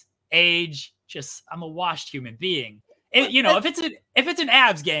 Kids, age, just I'm a washed human being. If it's an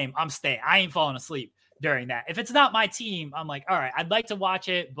Avs game, I'm staying. I ain't falling asleep during that. If it's not my team, I'm like, all right, I'd like to watch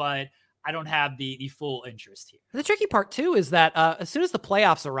it, but I don't have the full interest here. The tricky part too is that as soon as the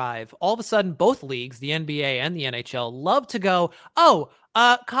playoffs arrive, all of a sudden both leagues, the NBA and the NHL, love to go,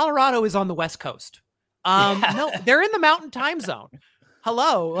 Colorado is on the West Coast. No, they're in the Mountain Time Zone.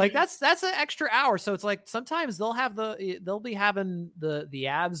 Hello, like that's an extra hour. So it's like sometimes they'll be having the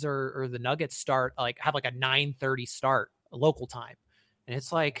Avs or the Nuggets have like a 9:30 start local time, and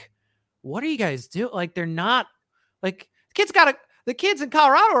it's like, what are you guys doing? Like they're not like the kids in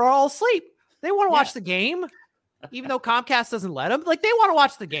Colorado are all asleep. They want to watch the game, even though Comcast doesn't let them. Like they want to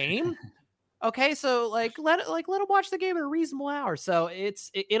watch the game. Okay, so let them watch the game at a reasonable hour. So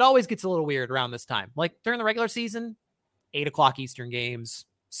it always gets a little weird around this time. Like during the regular season, 8:00 Eastern games,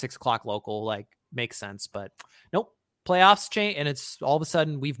 6:00 local, like makes sense. But nope, playoffs change, and it's all of a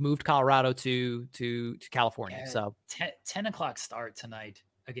sudden we've moved Colorado to California. Yeah, so 10 o'clock start tonight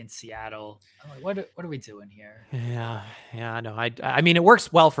against Seattle. I'm like, what are we doing here? Yeah, I know. I mean, it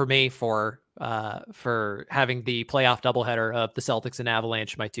works well for me for having the playoff doubleheader of the Celtics and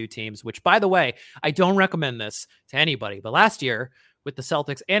Avalanche, my 2 teams. Which, by the way, I don't recommend this to anybody. But last year, with the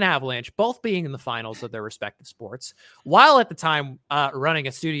Celtics and Avalanche both being in the finals of their respective sports, while at the time running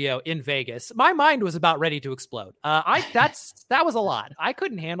a studio in Vegas, my mind was about ready to explode. That was a lot. I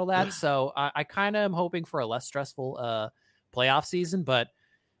couldn't handle that, so I kind of am hoping for a less stressful playoff season. But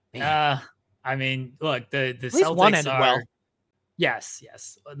I mean, look, the Celtics one ended well. Yes.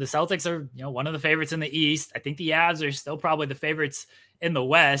 The Celtics are one of the favorites in the East. I think the Avs are still probably the favorites in the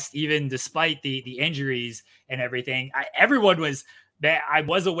West, even despite the injuries and everything. I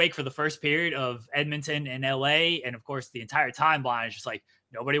was awake for the first period of Edmonton and LA. And of course, the entire timeline is just like,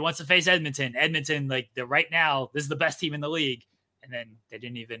 nobody wants to face Edmonton. Edmonton, like right now, this is the best team in the league. And then they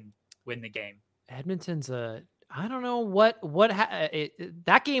didn't even win the game. Edmonton's I don't know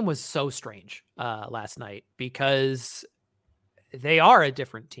that game was so strange last night because they are a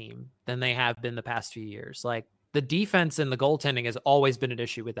different team than they have been the past few years. Like the defense and the goaltending has always been an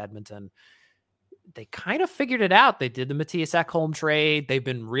issue with Edmonton. They kind of figured it out. They did the Matthias Ekholm trade. They've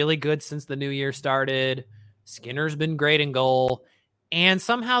been really good since the new year started. Skinner's been great in goal. And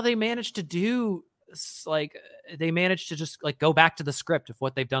somehow they managed to just go back to the script of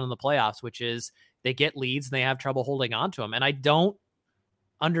what they've done in the playoffs, which is they get leads and they have trouble holding on to them. And I don't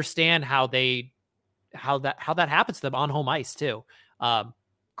understand how that happens to them on home ice too.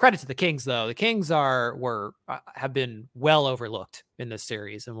 Credit to the Kings, though. The Kings have been well overlooked in this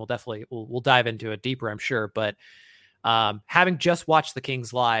series, and we'll dive into it deeper, I'm sure. But having just watched the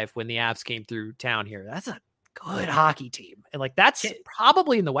Kings live when the Avs came through town here, that's a good hockey team, and that's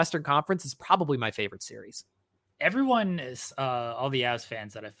probably in the Western Conference is probably my favorite series. Everyone is all the Avs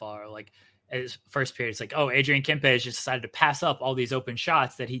fans that I follow, like as first period, it's like, oh, Adrian Kempe has just decided to pass up all these open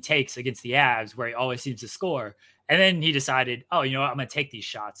shots that he takes against the Avs, where he always seems to score. And then he decided, oh, you know what? I'm going to take these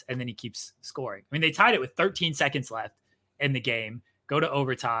shots. And then he keeps scoring. I mean, they tied it with 13 seconds left in the game, go to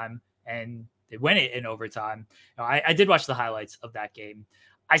overtime, and they win it in overtime. I did watch the highlights of that game.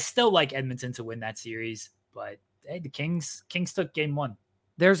 I still like Edmonton to win that series, but hey, the Kings took game 1.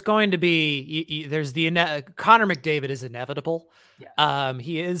 There's going to be there's the Connor McDavid is inevitable. Yeah.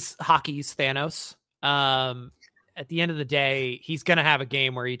 He is hockey's Thanos. At the end of the day, he's going to have a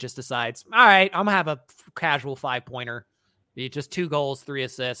game where he just decides, all right, I'm going to have a casual 5-pointer. Just 2 goals, 3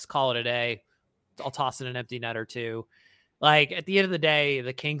 assists, call it a day. I'll toss in an empty net or 2. Like, at the end of the day,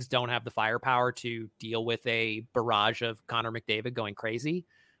 the Kings don't have the firepower to deal with a barrage of Connor McDavid going crazy.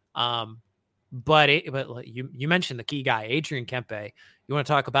 But you mentioned the key guy, Adrian Kempe. You want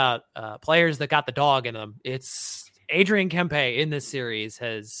to talk about players that got the dog in them. It's Adrian Kempe in this series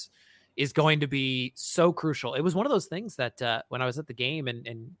is going to be so crucial. It was one of those things that when I was at the game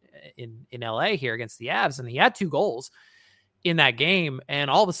in LA here against the Avs, and he had 2 goals in that game,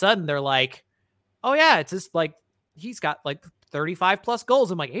 and all of a sudden they're like, oh yeah, it's just like he's got like 35 plus goals.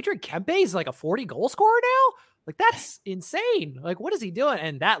 I'm like, Adrian Kempe is like a 40 goal scorer now. Like, that's insane. Like, what is he doing?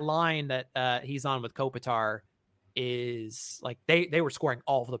 And that line that he's on with Kopitar is like, they were scoring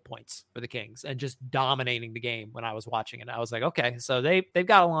all of the points for the Kings and just dominating the game when I was watching it. I was like, okay, so they've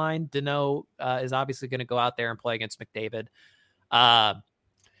got a line. Dano is obviously going to go out there and play against McDavid.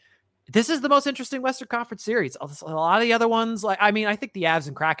 This is the most interesting Western Conference series. A lot of the other ones, like, I mean, I think the Avs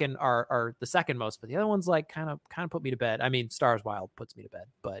and Kraken are the second most, but the other ones like kind of put me to bed. I mean, Stars Wild puts me to bed,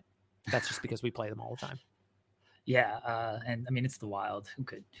 but that's just because we play them all the time. Yeah, and I mean, it's the Wild.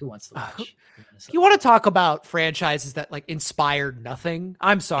 Who wants to watch? You want to talk about franchises that like inspired nothing?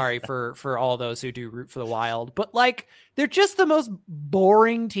 I'm sorry for all those who do root for the Wild, but like, they're just the most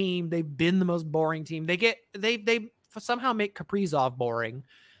boring team. They've been the most boring team. They somehow make Kaprizov boring.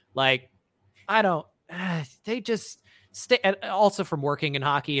 Like, they just stay. Also, from working in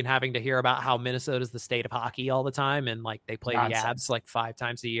hockey and having to hear about how Minnesota is the state of hockey all the time, and like they play the Avs like 5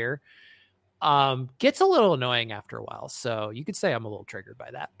 times a year, gets a little annoying after a while. So you could say I'm a little triggered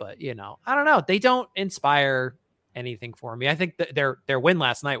by that, but I don't know. They don't inspire anything for me. I think that their win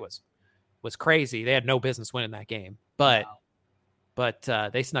last night was crazy. They had no business winning that game, but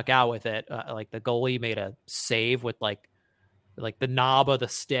they snuck out with it. Like, the goalie made a save with like the knob of the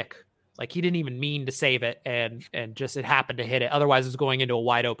stick. Like, he didn't even mean to save it, and just it happened to hit it. Otherwise, it was going into a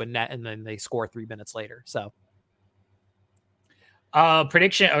wide open net, and then they score 3 minutes later. So,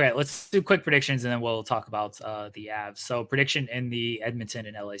 prediction. Okay, let's do quick predictions, and then we'll talk about the Avs. So, prediction in the Edmonton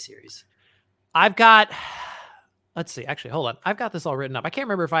and LA series. I've got. Let's see. Actually, hold on. I've got this all written up. I can't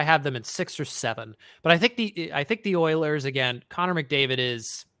remember if I have them in 6 or 7, but I think the Oilers again. Connor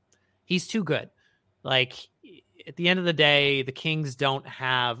McDavid he's too good. Like, at the end of the day, the Kings don't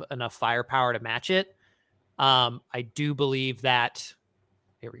have enough firepower to match it. I do believe that.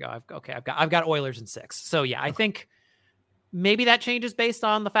 Here we go. I've got Oilers in 6. So yeah, I think maybe that changes based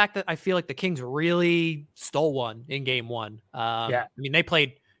on the fact that I feel like the Kings really stole one in game 1. I mean, they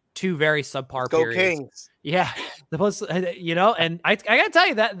played 2 very subpar periods. Go Kings. Yeah. And I gotta tell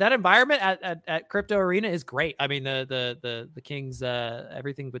you that environment at Crypto Arena is great. I mean, the Kings,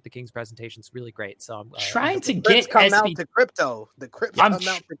 everything with the Kings presentation is really great. So I'm trying to get come out to crypto. The Crips come out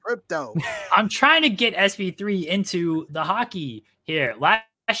to crypto. I'm trying to get SB3 into the hockey here. Last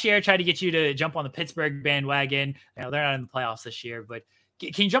year, I tried to get you to jump on the Pittsburgh bandwagon. They're not in the playoffs this year, but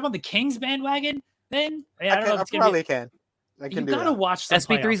can you jump on the Kings bandwagon then? I don't know if it's probably can. You gotta watch.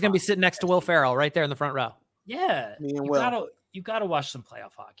 SB3 is gonna be sitting next to Will Ferrell right there in the front row. Yeah, you gotta watch some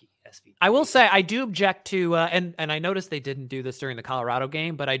playoff hockey. SB3. I will say I do object to, and I noticed they didn't do this during the Colorado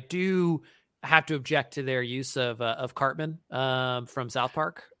game, but I do have to object to their use of Cartman from South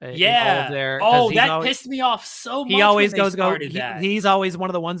Park. Yeah. That pissed me off so much. He always he's always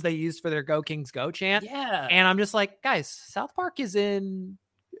one of the ones they use for their "Go Kings Go" chant. Yeah, and I'm just like, guys, South Park is in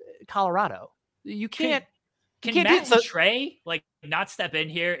Colorado. You can't. Can Matt and Trey like not step in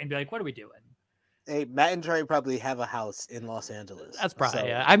here and be like, "What are we doing?" Hey, Matt and Trey probably have a house in Los Angeles. That's probably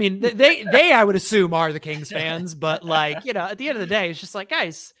yeah. I mean, they I would assume are the Kings fans, but like at the end of the day, it's just like,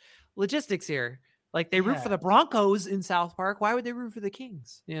 guys, logistics here. Like, they root for the Broncos in South Park. Why would they root for the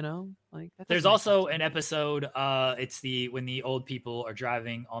Kings? Like there's also an episode. It's when the old people are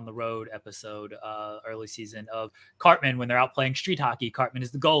driving on the road episode, early season of Cartman when they're out playing street hockey. Cartman is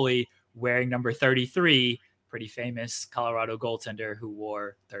the goalie wearing number 33. Pretty famous Colorado goaltender who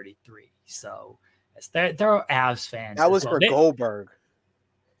wore 33. So there are Avs fans. That was for Goldberg.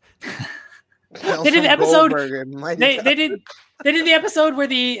 They did the episode. They did the episode where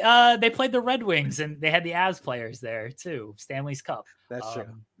they played the Red Wings and they had the Avs players there too. Stanley's Cup. That's true.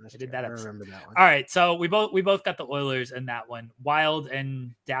 They did that episode. I remember that one. All right, so we both got the Oilers in that one. Wild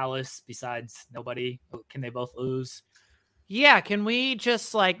and Dallas. Besides nobody, can they both lose? Yeah. Can we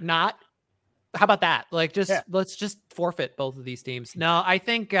just like not? How about that? Like, let's just forfeit both of these teams. No, I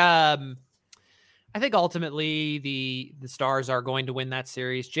think I think ultimately the Stars are going to win that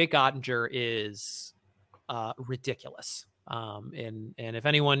series. Jake Ottinger is ridiculous. And if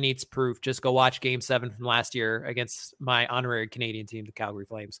anyone needs proof, just go watch Game 7 from last year against my honorary Canadian team, the Calgary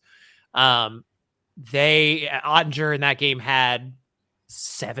Flames. Ottinger in that game had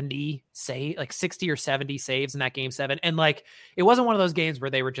 60 or 70 saves in that Game 7, and like it wasn't one of those games where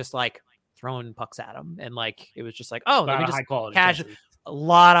they were just like throwing pucks at him, and like it was just like, oh, let me just casual. A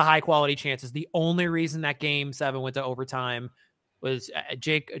lot of high quality chances. The only reason that Game 7 went to overtime was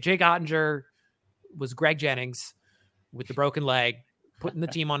Jake Ottinger was Greg Jennings with the broken leg, putting the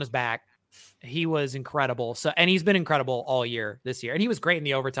team on his back. He was incredible. So, and he's been incredible all year this year. And he was great in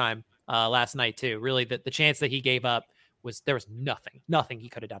the overtime last night too. Really, the chance that he gave up there was nothing he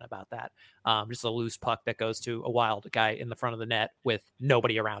could have done about that. Just a loose puck that goes to a wild guy in the front of the net with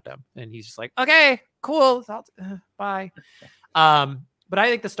nobody around him. And he's just like, okay, cool. Bye. But I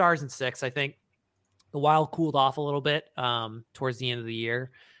think the Stars in 6. I think the Wild cooled off a little bit towards the end of the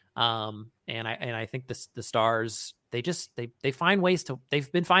year. And I think the Stars, they find ways to, they've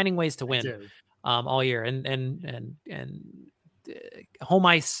been finding ways to win all year, and home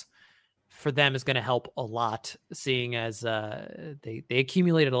ice for them is going to help a lot, seeing as they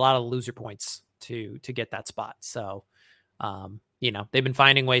accumulated a lot of loser points to get that spot. So, they've been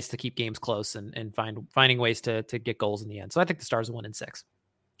finding ways to keep games close and finding ways to get goals in the end. So I think the Stars will win in 6.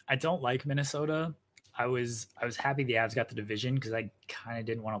 I don't like Minnesota. I was happy the Avs got the division because I kind of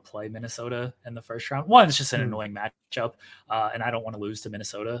didn't want to play Minnesota in the first round. One, it's just an annoying matchup, and I don't want to lose to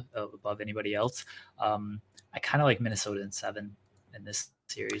Minnesota above anybody else. I kind of like Minnesota in 7 in this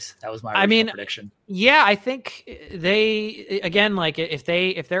series. That was my prediction. Yeah, I think they, again, like if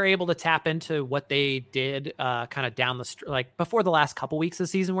they're able to tap into what they did kind of down like before the last couple weeks of the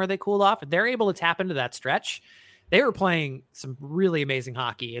season where they cooled off, if they're able to tap into that stretch, they were playing some really amazing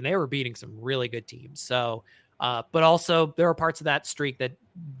hockey and they were beating some really good teams. So, but also there are parts of that streak that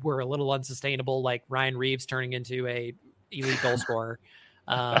were a little unsustainable, like Ryan Reaves turning into a elite goal scorer.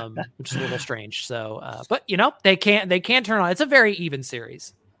 Which is a little strange. So, but they can't turn on. It's a very even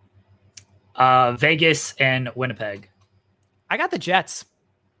series. Vegas and Winnipeg. I got the Jets.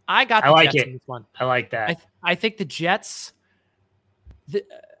 I like Jets it. In this one. I like that. I think the Jets, the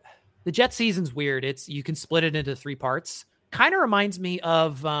Jet season's weird. You can split it into 3 parts. Kind of reminds me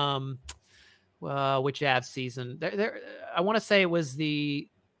of, which Avs season I want to say it was the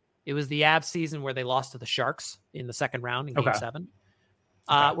Avs season where they lost to the Sharks in the second round in Game 7.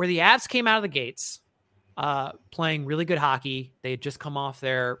 Where the Avs came out of the gates playing really good hockey. They had just come off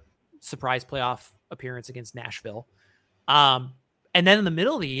their surprise playoff appearance against Nashville. And then in the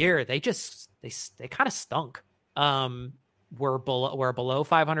middle of the year, they kind of stunk. We're a below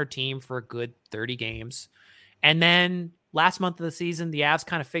 500 team for a good 30 games. And then last month of the season, the Avs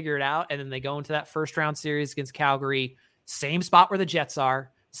kind of figure it out. And then they go into that first round series against Calgary, same spot where the Jets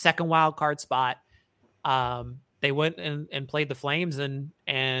are, second wild card spot. They went and played the Flames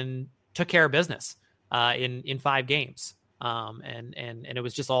and took care of business in 5 games. And it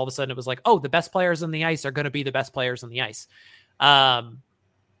was just all of a sudden it was like, oh, the best players on the ice are going to be the best players on the ice.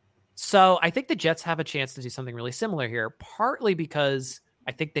 So I think the Jets have a chance to do something really similar here, partly because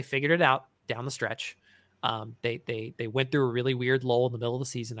I think they figured it out down the stretch. They went through a really weird lull in the middle of the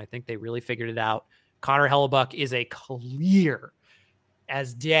season. I think they really figured it out. Connor Hellebuck is a clear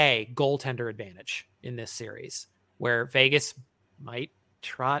as day goaltender advantage in this series, where Vegas might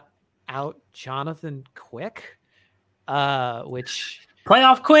trot out Jonathan Quick, which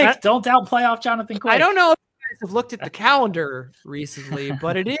playoff Quick. Don't doubt playoff Jonathan Quick. I don't know if you guys have looked at the calendar recently,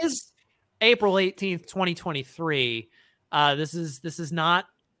 but it is April 18th, 2023. This is not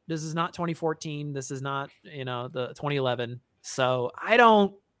 2014. This is not, the 2011. So I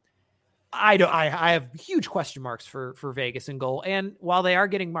have huge question marks for Vegas in goal. And while they are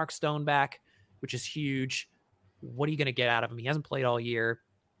getting Mark Stone back, which is huge, what are you going to get out of him? He hasn't played all year.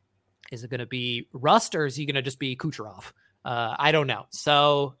 Is it going to be rust or is he going to just be Kucherov? I don't know.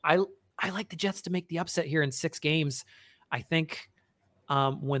 So I like the Jets to make the upset here in 6 games. I think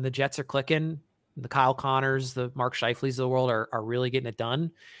when the Jets are clicking, the Kyle Connors, the Mark Scheifele's of the world are really getting it done.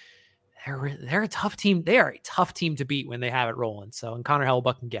 They're a tough team. They are a tough team to beat when they have it rolling. So, and Connor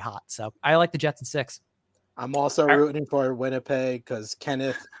Hellebuck can get hot. So I like the Jets in 6. I'm also rooting for Winnipeg because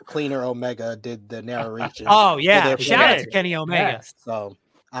Kenneth Cleaner Omega did the narration. Oh yeah, shout out to Kenny Omega. Yes. So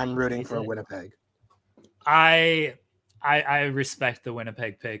I'm rooting for Winnipeg. I respect the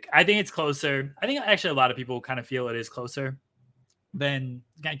Winnipeg pick. I think it's closer. I think actually a lot of people kind of feel it is closer than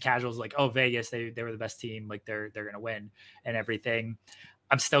casuals like, oh, Vegas, they were the best team, like they're gonna win and everything.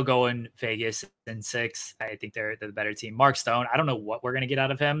 I'm still going Vegas in 6. I think they're the better team. Mark Stone, I don't know what we're going to get out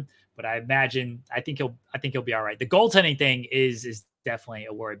of him, but I think he'll be all right. The goaltending thing is definitely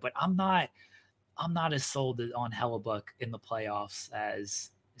a worry, but I'm not as sold on Hellebuck in the playoffs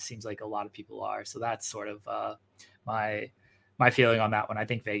as it seems like a lot of people are. So that's sort of my feeling on that one. I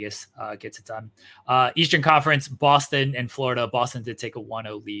think Vegas gets it done. Eastern Conference, Boston and Florida. Boston did take a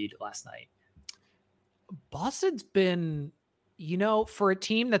 1-0 lead last night. Boston's been, for a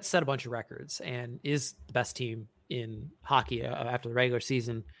team that's set a bunch of records and is the best team in hockey after the regular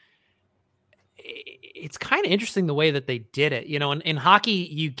season, it's kind of interesting the way that they did it. In hockey,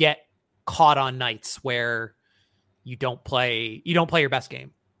 you get caught on nights where you don't play your best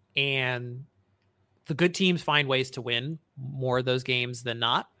game, and the good teams find ways to win more of those games than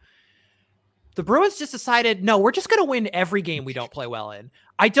not. The Bruins just decided, no, we're just going to win every game we don't play well in.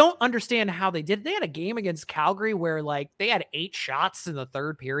 I don't understand how they did it. They had a game against Calgary where they had 8 shots in the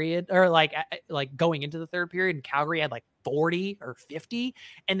third period, or like going into the third period, and Calgary had 40 or 50,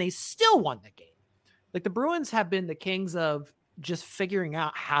 and they still won the game. The Bruins have been the kings of just figuring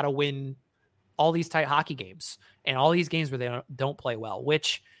out how to win all these tight hockey games and all these games where they don't play well,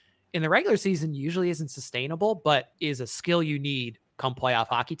 which in the regular season usually isn't sustainable, but is a skill you need come playoff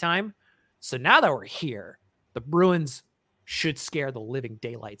hockey time. So now that we're here, the Bruins should scare the living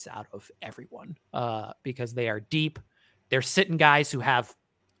daylights out of everyone because they are deep. They're sitting guys who have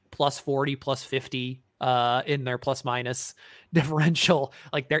plus 40, plus 50 in their plus minus differential.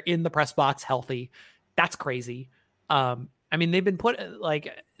 They're in the press box healthy. That's crazy. They've been put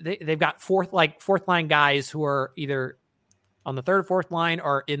they've got fourth line guys who are either on the third or fourth line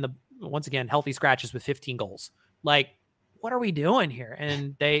or in the, once again, healthy scratches with 15 goals. What are we doing here?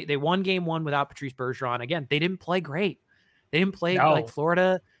 And they won game 1 without Patrice Bergeron. Again, they didn't play great. They didn't play like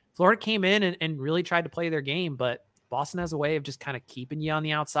Florida. Florida came in and really tried to play their game, but Boston has a way of just kind of keeping you on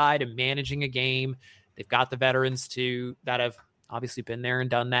the outside and managing a game. They've got the veterans that have obviously been there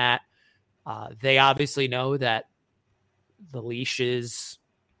and done that. They obviously know that the leash is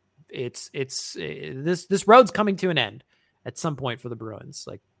this road's coming to an end at some point for the Bruins.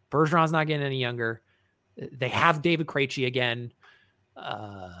 Bergeron's not getting any younger. They have David Krejci again.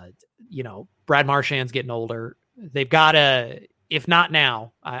 Brad Marchand's getting older. They've got if not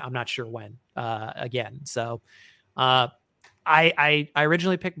now, I'm not sure when, again. So I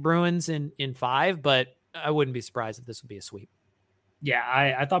originally picked Bruins in 5, but I wouldn't be surprised if this would be a sweep. Yeah,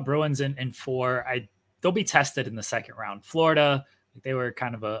 I thought Bruins in 4. They'll be tested in the second round. Florida, they were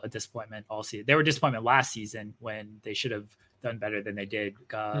kind of a disappointment all season. They were a disappointment last season when they should have done better than they did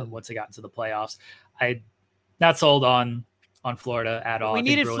once they got into the playoffs. I not sold on Florida at all. We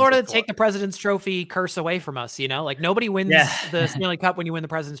needed Florida to take the President's Trophy curse away from us. Nobody wins the Stanley Cup when you win the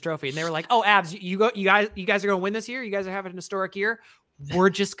President's Trophy. And they were like, "Oh, Abs, you guys are going to win this year. You guys are having an historic year.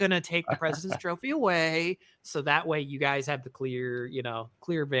 We're just going to take the President's Trophy away, so that way you guys have the clear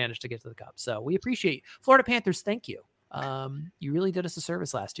advantage to get to the Cup." So we appreciate Florida Panthers. Thank you. You really did us a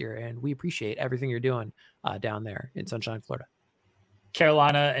service last year, and we appreciate everything you're doing down there in Sunshine, Florida.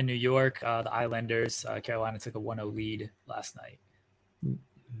 Carolina and New York, the Islanders. Carolina took a 1-0 lead last night.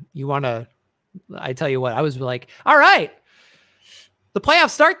 I tell you what, I was like, all right, the playoffs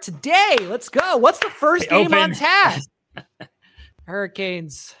start today. Let's go. What's the first game on tap?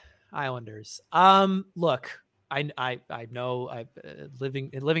 Hurricanes, Islanders. Look, I know I'm living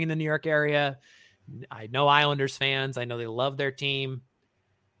in the New York area. I know Islanders fans. I know they love their team.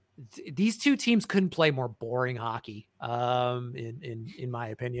 These two teams couldn't play more boring hockey, in my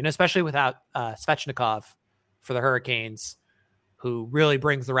opinion, especially without Svechnikov for the Hurricanes, who really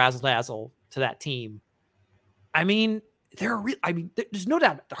brings the razzle dazzle to that team. there's no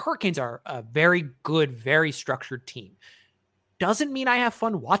doubt the Hurricanes are a very good, very structured team. Doesn't mean I have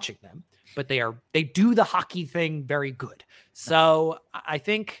fun watching them, but they do the hockey thing very good. So I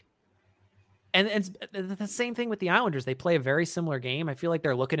think. And the same thing with the Islanders. They play a very similar game. I feel like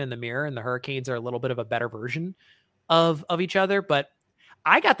they're looking in the mirror, and the Hurricanes are a little bit of a better version of each other. But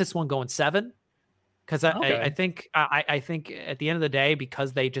I got this one going 7 because I think at the end of the day,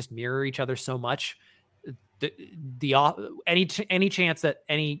 because they just mirror each other so much, any chance that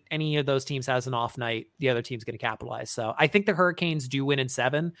any of those teams has an off night, the other team's going to capitalize. So I think the Hurricanes do win in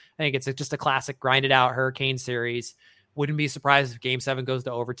 7. I think it's just a classic grinded out Hurricane series. Wouldn't be surprised if Game 7 goes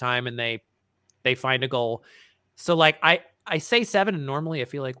to overtime and they find a goal. So I say 7, and normally I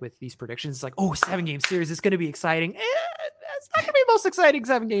feel like with these predictions, it's 7-game series, it's going to be exciting. It's not going to be the most exciting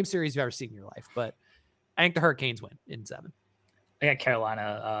 7-game series you've ever seen in your life, but I think the Hurricanes win in 7. I got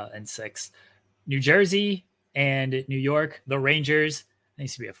Carolina in 6. New Jersey and New York, the Rangers. I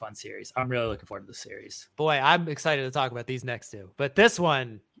Needs to be a fun series. I'm really looking forward to the series. Boy, I'm excited to talk about these next two. But this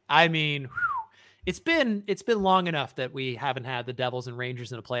one, I mean, it's been long enough that we haven't had the Devils and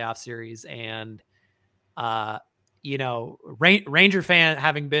Rangers in a playoff series, and Ranger fan,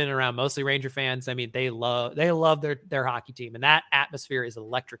 having been around mostly Ranger fans, I mean, they love their hockey team, and that atmosphere is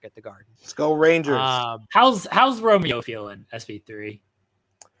electric at the Garden. Let's go Rangers. How's Romeo feeling, SP3?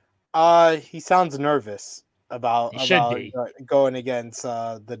 He sounds nervous about going against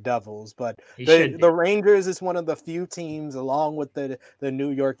the Devils, but the Rangers is one of the few teams, along with the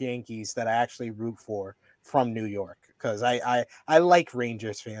New York Yankees, that I actually root for from New York, because I like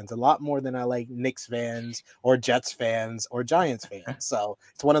Rangers fans a lot more than I like Knicks fans or Jets fans or Giants fans. So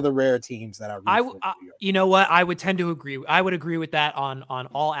it's one of the rare teams that I root for. You know what? I would tend to agree. I would agree with that on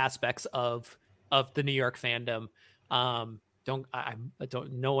all aspects of the New York fandom. No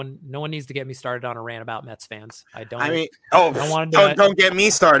one needs to get me started on a rant about Mets fans. Don't want to don't get me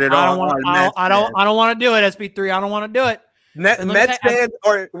started. I don't want to do it. SB3. I don't want to do it. Mets fans,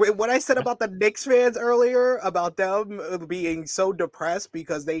 or what I said about the Knicks fans earlier, about them being so depressed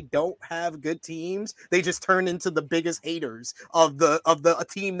because they don't have good teams, they just turn into the biggest haters of the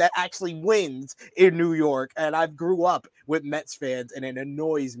team that actually wins in New York. And I grew up with Mets fans, and it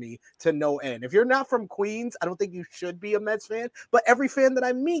annoys me to no end. If you're not from Queens, I don't think you should be a Mets fan. But every fan that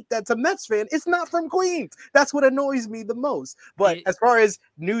I meet that's a Mets fan is not from Queens. That's what annoys me the most. But as far as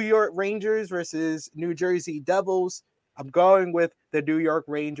New York Rangers versus New Jersey Devils, I'm going with the New York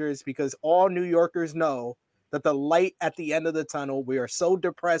Rangers, because all New Yorkers know that the light at the end of the tunnel, we are so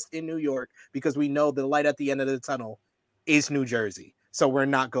depressed in New York because we know the light at the end of the tunnel is New Jersey. So we're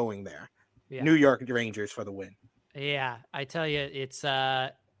not going there. Yeah. New York Rangers for the win. Yeah, I tell you, it's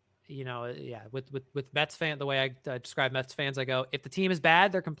with Mets fan, the way I describe Mets fans, I go, if the team is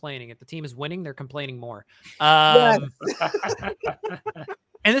bad, they're complaining. If the team is winning, they're complaining more.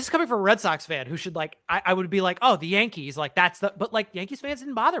 And this is coming from a Red Sox fan who should I would be like, oh, the Yankees, but Yankees fans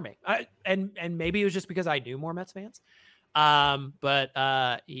didn't bother me. And maybe it was just because I knew more Mets fans.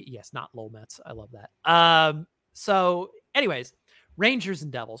 Yes, not Lowell Mets. I love that. So anyways, Rangers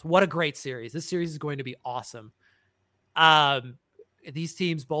and Devils, what a great series. This series is going to be awesome. These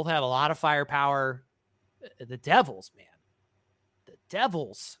teams both have a lot of firepower. The Devils, man, the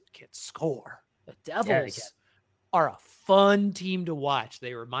Devils can score. The Devils are a fun team to watch.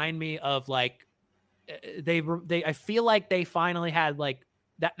 They remind me of I feel like they finally had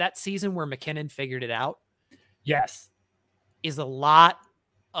that season where McKinnon figured it out. Yes. Is a lot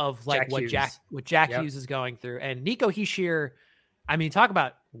of what Jack Hughes is going through. And Nico Hischier, I mean, talk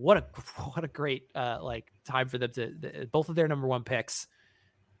about what a great time for them to both of their number one picks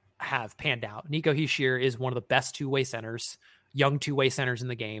have panned out. Nico Hischier is one of the best young two-way centers in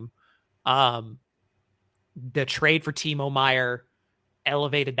the game. The trade for Timo Meier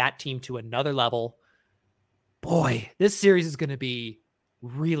elevated that team to another level. Boy, this series is going to be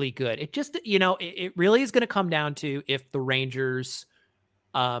really good. It just, it really is going to come down to if the Rangers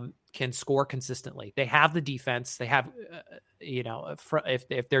can score consistently. They have the defense. They have,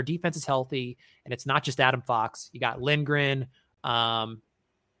 if their defense is healthy and it's not just Adam Fox, you got Lindgren, I'm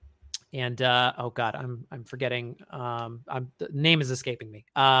forgetting. The name is escaping me.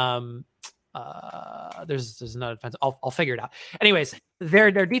 There's another defense. I'll figure it out. Anyways,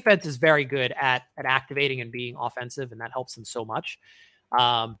 their defense is very good at activating and being offensive, and that helps them so much.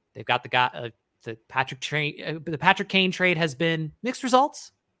 They've got the Patrick Kane trade has been mixed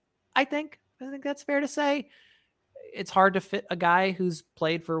results. I think that's fair to say. It's hard to fit a guy who's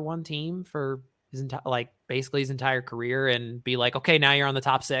played for one team for his basically his entire career and be like, okay, now you're on the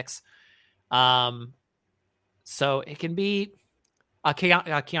top six. So it can be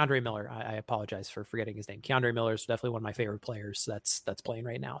Keandre Miller. I apologize for forgetting his name. Keandre Miller is definitely one of my favorite players that's playing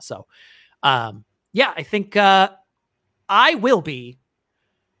right now. So, I think I will be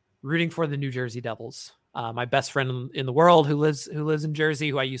rooting for the New Jersey Devils. My best friend in the world who lives in Jersey,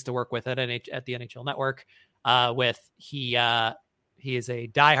 who I used to work with at the NHL Network, he is a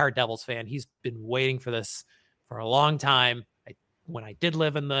diehard Devils fan. He's been waiting for this for a long time. When I did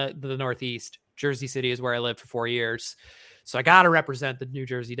live in the Northeast, Jersey City is where I lived for 4 years. So I got to represent the New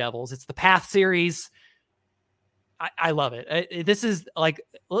Jersey Devils. It's the Path series. I love it. This is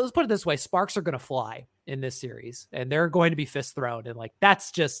let's put it this way. Sparks are going to fly in this series and they're going to be fist thrown. And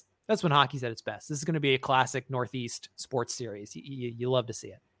that's when hockey's at its best. This is going to be a classic Northeast sports series. You love to see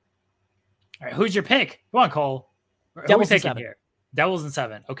it. All right. Who's your pick? Come on, Cole. Devils in 7. Here? Devils in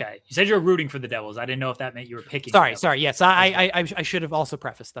 7. Okay. You said you were rooting for the Devils. I didn't know if that meant you were picking. Sorry. Yes. I should have also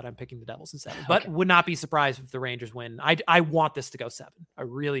prefaced that I'm picking the Devils in 7, but would not be surprised if the Rangers win. I want this to go 7. I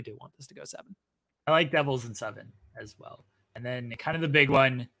really do want this to go 7. I like Devils in 7 as well. And then kind of the big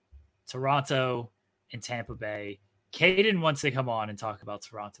one, Toronto and Tampa Bay. Caden wants to come on and talk about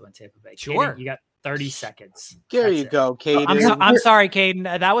Toronto and Tampa Bay. Sure. Caden, you got 30 seconds. There That's you it. go, Caden. I'm sorry, Caden.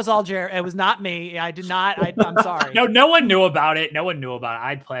 That was all Jared. It was not me. I did not. I'm sorry. No one knew about it.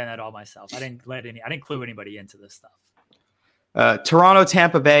 I'd planned that all myself. I didn't clue anybody into this stuff. Toronto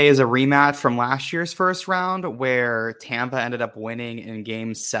Tampa Bay is a rematch from last year's first round where Tampa ended up winning in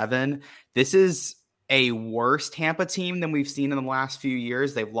game 7. This is a worse Tampa team than we've seen in the last few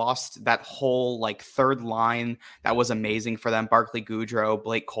years. They've lost that whole third line that was amazing for them. Barclay Goodrow,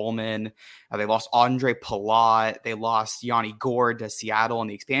 Blake Coleman. They lost Andre Palat. They lost Yanni Gourde to Seattle in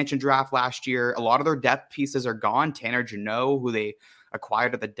the expansion draft last year. A lot of their depth pieces are gone. Tanner Jeannot, who they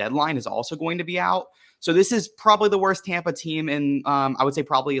acquired at the deadline, is also going to be out. So this is probably the worst Tampa team in, I would say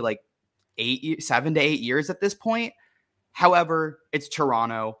probably 7 to 8 years at this point. However, it's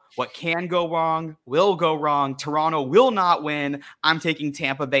Toronto. What can go wrong will go wrong. Toronto will not win. I'm taking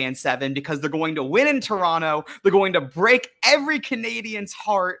Tampa Bay in 7 because they're going to win in Toronto. They're going to break every Canadian's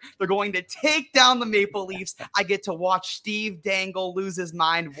heart. They're going to take down the Maple Leafs. I get to watch Steve Dangle lose his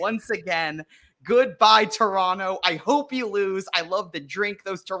mind once again. Goodbye, Toronto. I hope you lose. I love to drink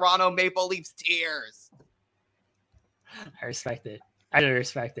those Toronto Maple Leafs tears. I respect it.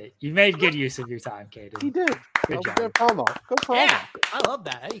 You made good use of your time, Caden. He did. Good job. Good promo. Good promo. Yeah, I love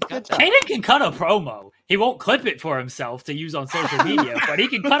that. Hey, cut that. Caden can cut a promo. He won't clip it for himself to use on social media, but he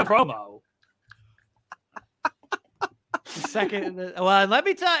can cut a promo. Second, well, let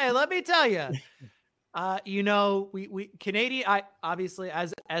me tell you. We Canadian. I obviously,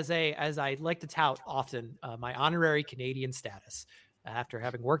 as I like to tout often, my honorary Canadian status after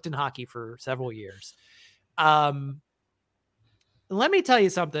having worked in hockey for several years. Let me tell you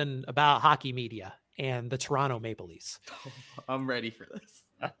something about hockey media and the Toronto Maple Leafs. I'm ready for this.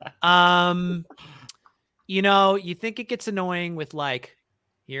 You think it gets annoying with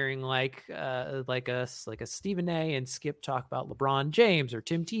hearing a Stephen A and Skip talk about LeBron James or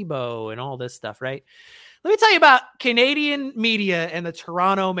Tim Tebow and all this stuff, right? Let me tell you about Canadian media and the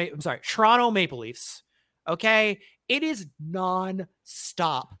Toronto Maple Leafs. Okay, it is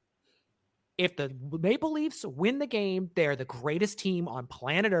non-stop. If the Maple Leafs win the game, they're the greatest team on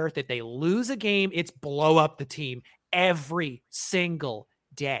planet Earth. If they lose a game, it's blow up the team every single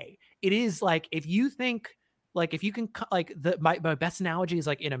day. It is if you think, if you can, my best analogy is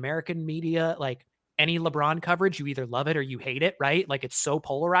in American media, any LeBron coverage, you either love it or you hate it, right? It's so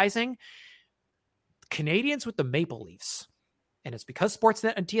polarizing. Canadians with the Maple Leafs, and it's because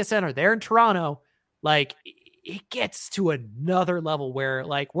Sportsnet and TSN are there in Toronto, it gets to another level where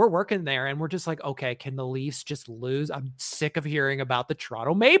we're working there and we're just okay, can the Leafs just lose? I'm sick of hearing about the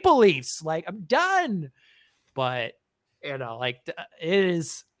Toronto Maple Leafs. I'm done. But it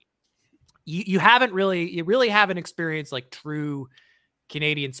is, you really haven't experienced true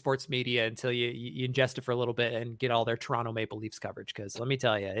Canadian sports media until you ingest it for a little bit and get all their Toronto Maple Leafs coverage. Cause let me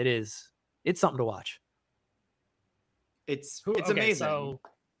tell you, it's something to watch. It's amazing. So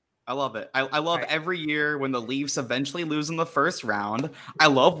I love it. I love every year when the Leafs eventually lose in the first round. I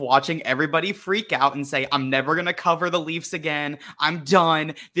love watching everybody freak out and say, I'm never going to cover the Leafs again. I'm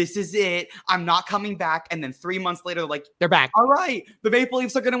done. This is it. I'm not coming back. And then 3 months later, they're back. All right. The Maple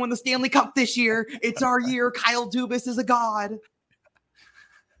Leafs are going to win the Stanley Cup this year. It's our year. Kyle Dubas is a god.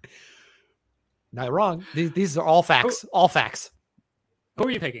 Not wrong. These are all facts. All facts. Who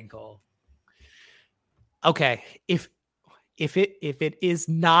are you picking, Cole? Okay. If it is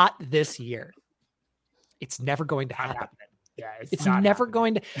not this year, it's never going to happen. Yeah, it's never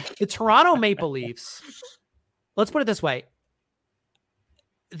going to. The Toronto Maple Leafs, let's put it this way.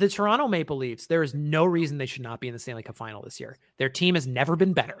 The Toronto Maple Leafs, there is no reason they should not be in the Stanley Cup final this year. Their team has never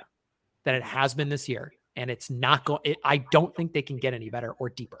been better than it has been this year. And it's not going, I don't think they can get any better or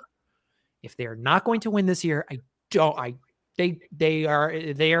deeper. If they are not going to win this year, they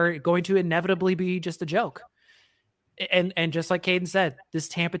are going to inevitably be just a joke. And just like Caden said, this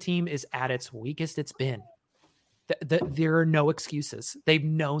Tampa team is at its weakest it's been. There are no excuses. They've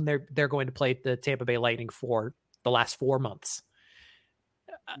known they're going to play the Tampa Bay Lightning for the last 4 months.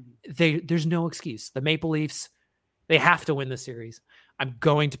 There's no excuse. The Maple Leafs, they have to win the series. I'm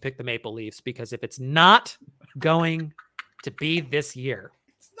going to pick the Maple Leafs because if it's not going to be this year,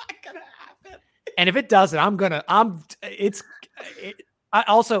 it's not gonna happen. And if it doesn't, I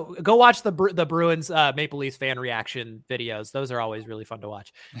also go watch the Bruins Maple Leafs fan reaction videos. Those are always really fun to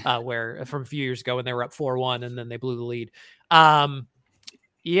watch. Where from a few years ago when they were up 4-1 and then they blew the lead.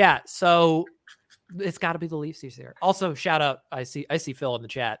 So it's got to be the Leafs this year. Also, shout out. I see Phil in the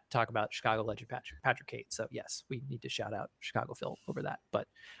chat talk about Chicago legend Patrick Kate. So yes, we need to shout out Chicago Phil over that. But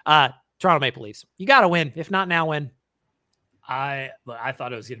Toronto Maple Leafs, you got to win. If not now, when? I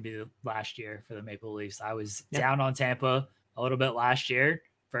thought it was going to be the last year for the Maple Leafs. I was down on Tampa a little bit last year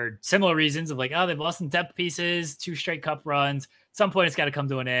for similar reasons of like, oh, they've lost some depth pieces, 2 straight cup runs. At some point, it's got to come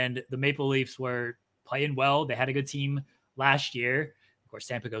to an end. The Maple Leafs were playing well. They had a good team last year. Of course,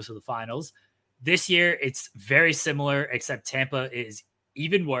 Tampa goes to the finals. This year, it's very similar, except Tampa is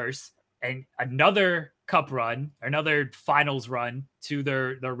even worse. And another cup run, another finals run to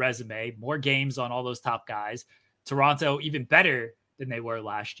their resume, more games on all those top guys. Toronto, even better than they were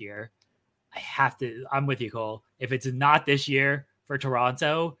last year. I'm with you, Cole. If it's not this year for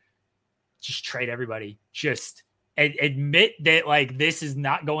Toronto, just trade everybody. Just admit that like this is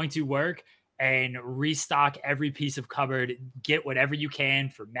not going to work and restock every piece of cupboard. Get whatever you can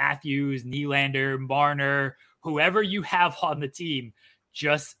for Matthews, Nylander, Marner, whoever you have on the team.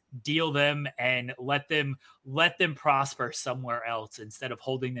 Just deal them and let them prosper somewhere else instead of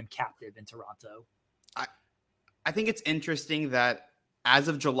holding them captive in Toronto. I think it's interesting that as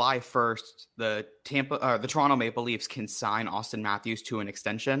of July 1st, the Toronto Maple Leafs can sign Austin Matthews to an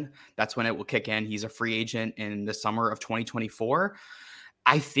extension. That's when it will kick in. He's a free agent in the summer of 2024.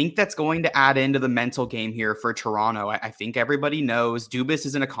 I think that's going to add into the mental game here for Toronto. I think everybody knows Dubas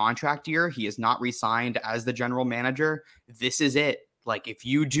is in a contract year. He is not re-signed as the general manager. This is it. Like, if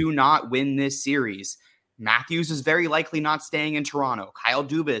you do not win this series, Matthews is very likely not staying in Toronto. Kyle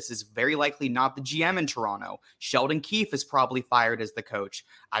Dubas is very likely not the GM in Toronto. Sheldon Keefe is probably fired as the coach.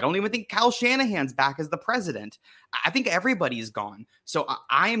 I don't even think Kyle Shanahan's back as the president. I think everybody's gone. So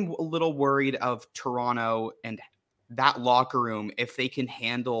I'm a little worried of Toronto and that locker room, if they can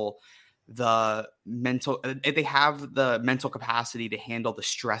handle if they have the mental capacity to handle the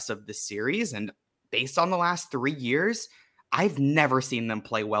stress of the series. And based on the last 3 years, I've never seen them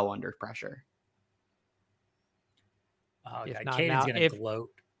play well under pressure. Oh, yeah, Caden's going to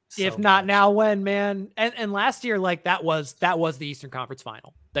gloat. If not now, when, man? And last year, like that was the Eastern Conference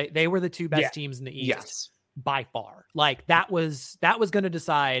Final. They were the 2 best teams in the East by far. Like that was going to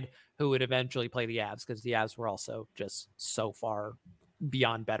decide who would eventually play the Avs, because the Avs were also just so far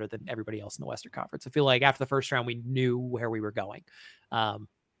beyond better than everybody else in the Western Conference. I feel like after the first round, we knew where we were going.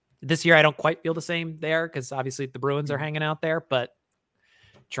 This year, I don't quite feel the same there because obviously the Bruins are hanging out there. But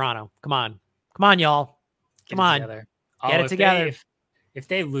Toronto, come on, y'all, come on. Get it together. If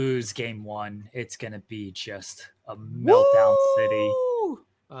they lose game 1, it's going to be just a meltdown city.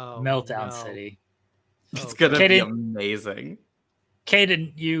 City. It's going to be amazing.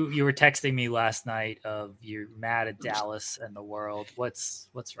 Caden, you were texting me last night of you're mad at Dallas and the world. What's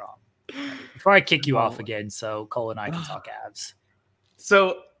wrong? Before I kick you off again, so Cole and I can talk Avs.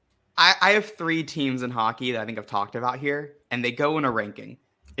 So I have 3 teams in hockey that I think I've talked about here, and they go in a ranking.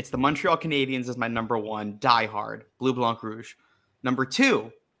 It's the Montreal Canadiens as my number 1, diehard, Bleu Blanc Rouge. Number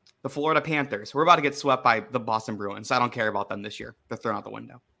 2, the Florida Panthers. We're about to get swept by the Boston Bruins, so I don't care about them this year. They're thrown out the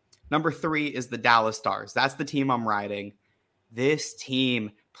window. Number 3 is the Dallas Stars. That's the team I'm riding. This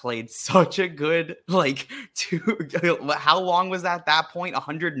team played such a good, how long was that at that point?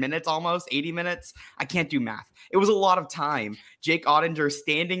 100 minutes almost? 80 minutes? I can't do math. It was a lot of time. Jake Ottinger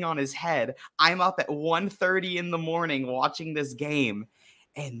standing on his head. I'm up at 1:30 in the morning watching this game.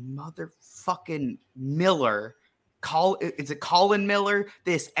 And motherfucking Miller, is it Colin Miller?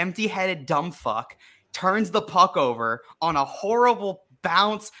 This empty-headed dumb fuck turns the puck over on a horrible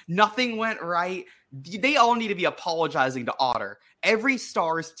bounce. Nothing went right. They all need to be apologizing to Otter. Every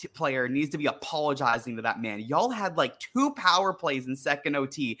Stars player needs to be apologizing to that man. Y'all had 2 power plays in second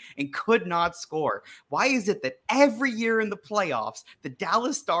OT and could not score. Why is it that every year in the playoffs, the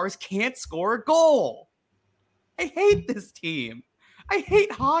Dallas Stars can't score a goal? I hate this team. I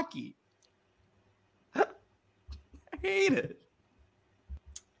hate hockey. I hate it.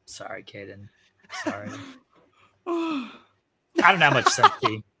 Sorry, Caden. Sorry. I don't have much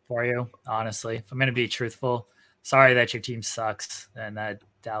sympathy for you, honestly. If I'm going to be truthful, sorry that your team sucks and that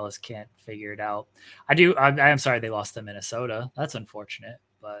Dallas can't figure it out. I am sorry they lost to Minnesota. That's unfortunate,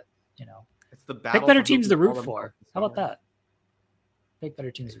 but it's the battle. Pick better teams to root for. How about that? Pick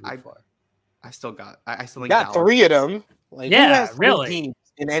better teams to root for. I still think got Dallas. 3 of them. Who has 3 really teams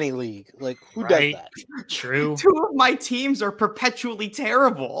in any league? Who does that? True. 2 of my teams are perpetually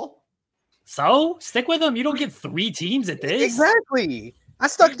terrible. So stick with them. You don't get 3 teams at this. Exactly. I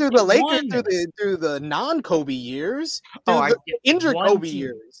stuck through the Lakers through the non-Kobe years. The injured Kobe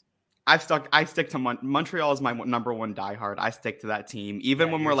years. I stick to Montreal is my number 1 diehard. I stick to that team. Even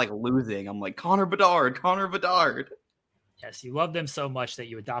when we're losing, I'm like, Connor Bedard. Yes, you love them so much that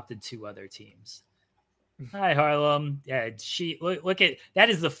you adopted 2 other teams. Hi, Harlem. Yeah, look at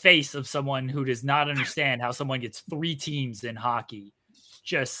that is the face of someone who does not understand how someone gets 3 teams in hockey.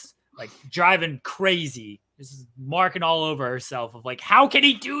 Just like driving crazy, just marking all over herself of like, how can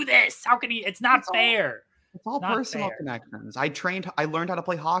he do this? How can he? It's not fair. It's all Not personal fair. connections. I learned how to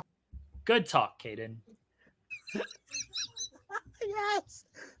play hockey. Good talk, Caden. Yes.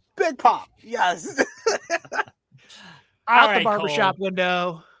 Big pop. Yes. Out the barbershop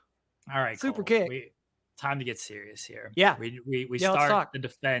window. All right, Super Cole. kick. Time to get serious here. Yeah. We Yeah, start the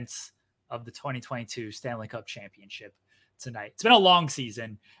defense of the 2022 Stanley Cup Championship tonight. It's been a long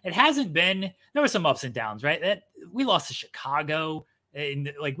season. It hasn't been. There were some ups and downs, right? We lost to Chicago,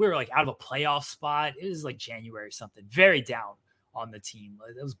 and like we were like out of a playoff spot. It was like January or something. Very down on the team.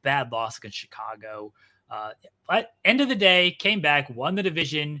 It was a bad loss against Chicago. But end of the day, came back, won the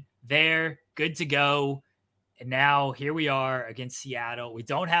division. There, good to go. And now here we are against Seattle. We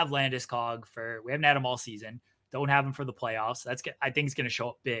don't have Landeskog we haven't had him all season. Don't have him for the playoffs. I think it's going to show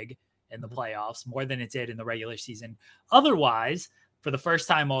up big in the playoffs, more than it did in the regular season. Otherwise, for the first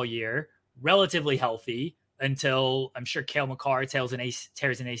time all year, relatively healthy until I'm sure Cale Makar tears an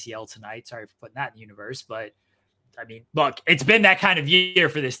ACL tonight. Sorry for putting that in the universe, but I mean, look, it's been that kind of year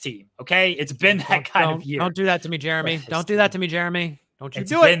for this team. Okay. It's been that kind of year. Don't do that to me, Jeremy. Don't do that to me, Jeremy. Don't you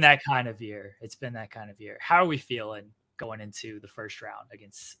do it. It's been that kind of year. It's been that kind of year. How are we feeling going into the first round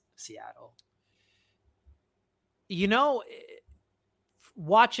against Seattle? You know,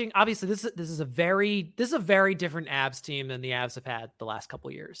 watching, obviously this is a very different Avs team than the Avs have had the last couple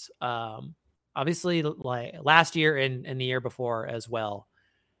of years. Obviously like last year and the year before as well.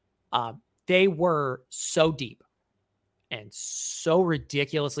 They were so deep and so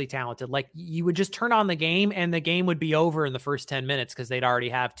ridiculously talented. Like you would just turn on the game and the game would be over in the first 10 minutes because they'd already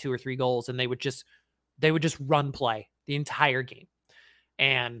have 2 or 3 goals and they would just run play the entire game.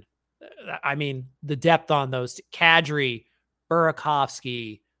 And I mean, the depth on those Kadri,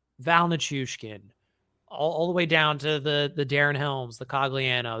 Burakovsky, Val Nichushkin, all the way down to the Darren Helms, the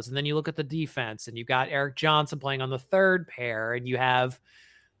Coglianos. And then you look at the defense and you got Eric Johnson playing on the third pair and you have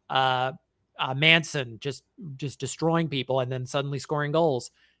Manson just destroying people and then suddenly scoring goals.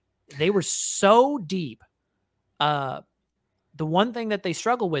 They were so deep. The one thing that they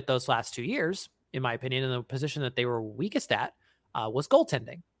struggled with those last 2 years, in my opinion, in the position that they were weakest at, was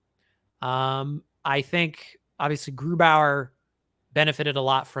goaltending. I think obviously Grubauer benefited a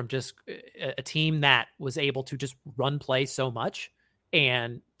lot from just a team that was able to just run play so much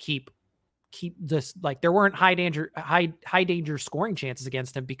and keep this, like there weren't high danger scoring chances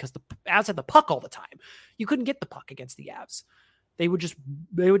against him because the Avs had the puck all the time. You couldn't get the puck against the Avs. They would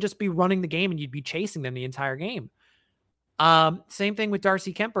just be running the game and you'd be chasing them the entire game. Same thing with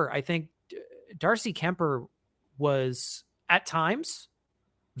Darcy Kemper. I think Darcy Kemper was at times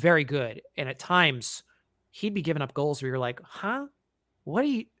very good. And at times he'd be giving up goals where you're like, huh?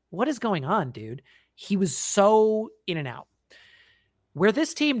 What is going on, dude? He was so in and out. Where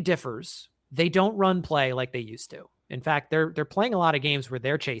this team differs, they don't run play like they used to. In fact, they're playing a lot of games where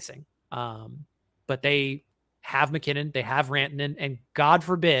they're chasing. But they have McKinnon, they have Rantanen, and God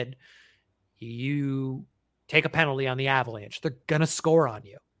forbid you take a penalty on the Avalanche. They're going to score on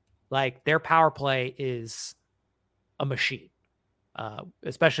you. Like their power play is a machine,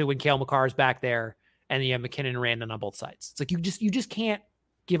 especially when Cale Makar is back there and you have McKinnon and Rantanen on both sides. It's like you just can't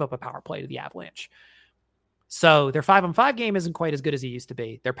give up a power play to the Avalanche. So their 5-on-5 game isn't quite as good as it used to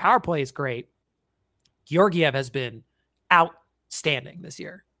be. Their power play is great. Georgiev has been outstanding this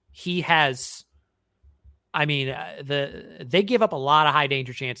year. He has, I mean, they give up a lot of high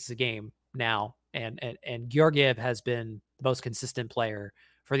danger chances a game now, and Georgiev has been the most consistent player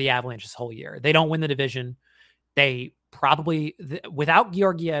for the Avalanche this whole year. They don't win the division. They probably, without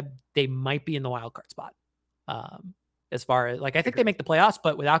Georgiev, they might be in the wild card spot. As far as like, I think they make the playoffs,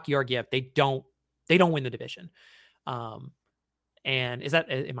 but without Georgiev, they don't win the division. And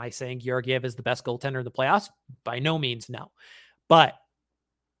am I saying Georgiev is the best goaltender in the playoffs? By no means, no. But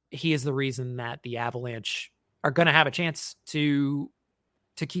he is the reason that the Avalanche are going to have a chance to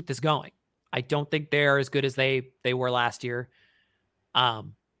keep this going. I don't think they're as good as they were last year.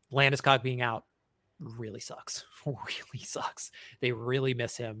 Landeskog being out really sucks. Really sucks. They really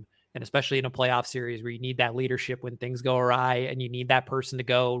miss him. And especially in a playoff series where you need that leadership when things go awry and you need that person to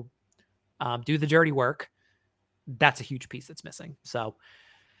go do the dirty work. That's a huge piece that's missing. So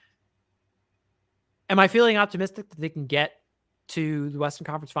am I feeling optimistic that they can get to the Western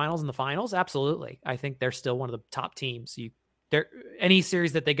Conference Finals and the finals? Absolutely. I think they're still one of the top teams. Any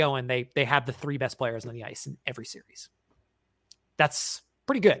series that they go in, they have the 3 best players on the ice in every series. That's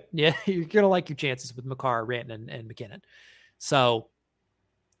pretty good. Yeah, you're going to like your chances with Makar, Rantanen, and McKinnon. So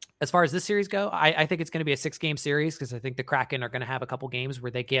as far as this series go, I think it's going to be a 6-game series because I think the Kraken are going to have a couple games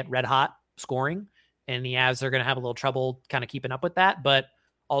where they get red hot scoring and the Avs are going to have a little trouble kind of keeping up with that. But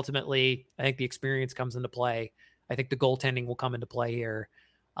ultimately, I think the experience comes into play. I think the goaltending will come into play here.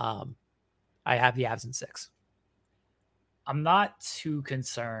 I have the Avs in 6. I'm not too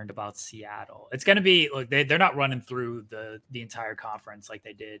concerned about Seattle. It's going to be, look, they're not running through the entire conference like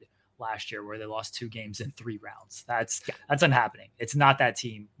they did last year, where they lost 2 games in 3 rounds. That's unhappening. It's not that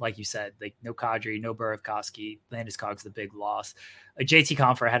team, like you said. Like, no Kadri, no Burakovsky. Landeskog's the big loss. JT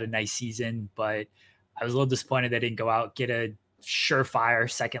Compher had a nice season, but I was a little disappointed they didn't go out, get a surefire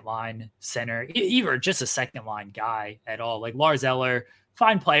second line center, even just a second line guy at all. Like Lars Eller,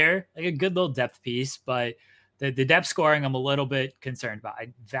 fine player, like a good little depth piece, but the depth scoring I'm a little bit concerned about.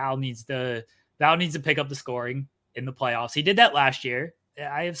 Val needs to pick up the scoring in the playoffs. He did that last year.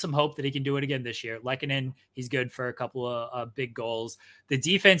 I have some hope that he can do it again this year. Lehkonen, he's good for a couple of big goals. The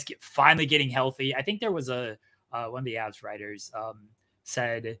defense finally getting healthy. I think there was one of the Avs writers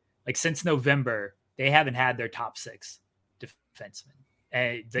said, like, since November, they haven't had their top 6 defensemen.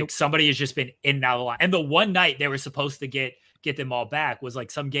 And like somebody has just been in and out of the line. And the one night they were supposed to get them all back was like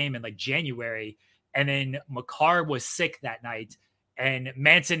some game in like January. And then Makar was sick that night, and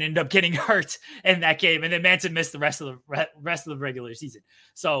Manson ended up getting hurt in that game. And then Manson missed the rest of the regular season.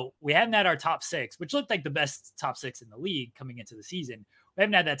 So we haven't had our top 6, which looked like the best top 6 in the league coming into the season. We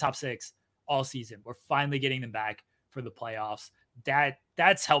haven't had that top 6 all season. We're finally getting them back for the playoffs.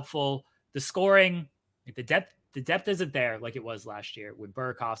 That's helpful. The scoring, the depth isn't there like it was last year when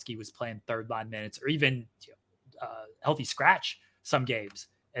Burakovsky was playing third line minutes, or even healthy scratch some games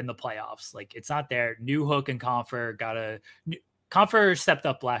in the playoffs. Like, it's not there. Newhook and Compher stepped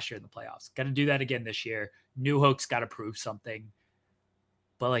up last year in the playoffs. Got to do that again this year. Newhook's got to prove something.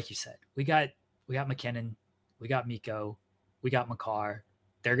 But like you said, we got McKinnon, we got Mikko, we got Makar.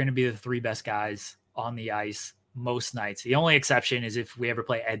 They're going to be the 3 best guys on the ice most nights. The only exception is if we ever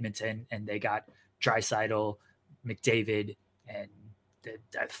play Edmonton and they got Draisaitl, McDavid, and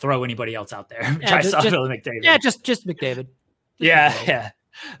throw anybody else out there. Yeah, Draisaitl and McDavid. Yeah, just McDavid. Yeah.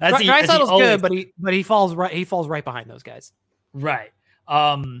 Draisaitl's good, but he falls right behind those guys. Right.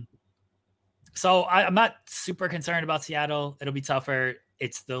 So I'm not super concerned about Seattle. It'll be tougher.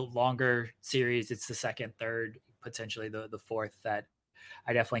 It's the longer series. It's the second, third, potentially the fourth that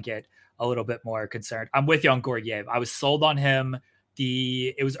I definitely get a little bit more concerned. I'm with you on Georgiev. I was sold on him.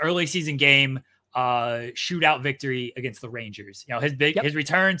 It was early season game, shootout victory against the Rangers. His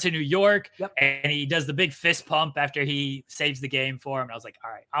return to New York, and he does the big fist pump after he saves the game for him. And I was like,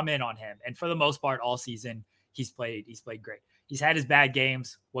 all right, I'm in on him. And for the most part, all season, he's played great. He's had his bad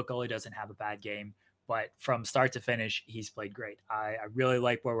games. What goalie doesn't have a bad game? But from start to finish, he's played great. I really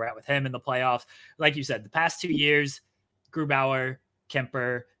like where we're at with him in the playoffs. Like you said, the past 2 years, Grubauer,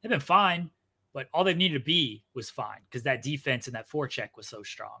 Kemper, they've been fine, but all they needed to be was fine because that defense and that forecheck was so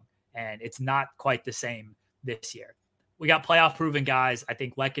strong. And it's not quite the same this year. We got playoff proven guys. I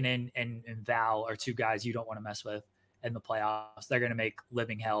think Lehkonen and Val are 2 guys you don't want to mess with in the playoffs. They're going to make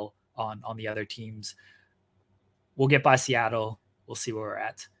living hell on the other teams. We'll get by Seattle. We'll see where we're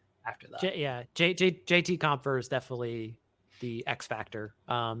at after that. JT Compher is definitely the X factor.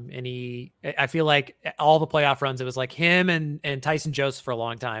 And I feel like all the playoff runs, it was like him and Tyson Jost for a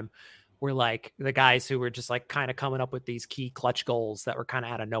long time were like the guys who were just like kind of coming up with these key clutch goals that were kind of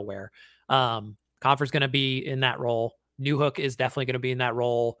out of nowhere. Compher's going to be in that role. Newhook is definitely going to be in that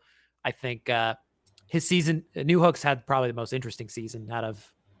role. I think his season, Newhook's had probably the most interesting season out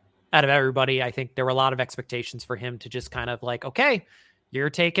of everybody. I think there were a lot of expectations for him to just kind of like, okay,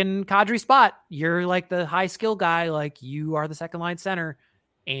 you're taking Kadri's spot. You're like the high skill guy. Like, you are the second line center.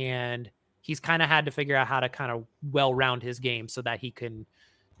 And he's kind of had to figure out how to kind of well round his game so that he can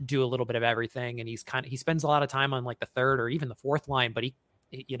do a little bit of everything. And he spends a lot of time on like the third or even the fourth line, but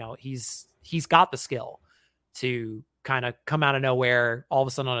he's got the skill to kind of come out of nowhere all of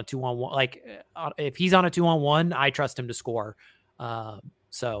a sudden on a 2-on-1. Like, if he's on a 2-on-1, I trust him to score.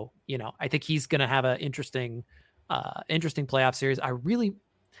 So, I think he's going to have an interesting playoff series. I really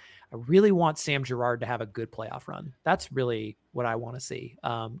want Sam Girard to have a good playoff run. That's really what I want to see.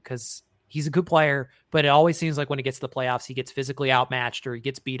 Cause he's a good player, but it always seems like when he gets to the playoffs, he gets physically outmatched or he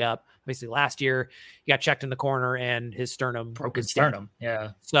gets beat up. Obviously last year he got checked in the corner and his sternum broke his sternum.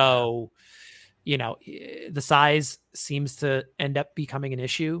 Yeah. So, the size seems to end up becoming an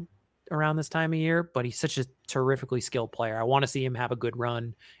issue around this time of year, but he's such a terrifically skilled player. I want to see him have a good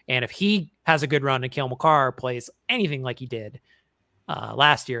run. And if he has a good run and Cale Makar plays anything like he did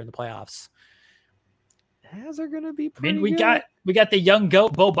last year in the playoffs, Avs are going to be pretty good. We got the young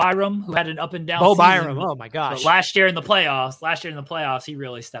goat, Bo Byram, who had an up and down season. Byram. Oh my gosh. But last year in the playoffs, he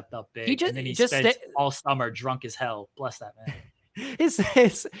really stepped up big. He and then he spent all summer drunk as hell. Bless that man. his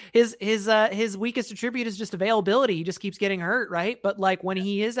weakest attribute is just availability. He just keeps getting hurt, right? But like when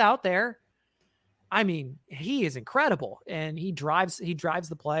he is out there, I mean, he is incredible, and he drives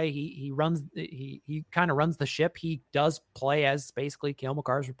the play. He kind of runs the ship. He does play as basically Cale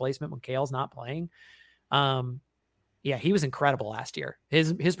Makar's replacement when Cale's not playing. Yeah, he was incredible last year.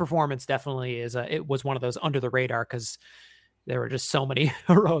 His performance definitely it was one of those under the radar because there were just so many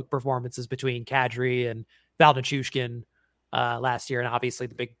heroic performances between Kadri and Valdichushkin last year, and obviously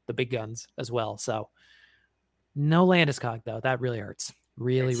the big guns as well. So no Landeskog though. That really hurts.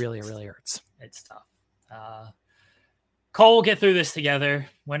 Really hurts. It's tough. Cole will get through this together,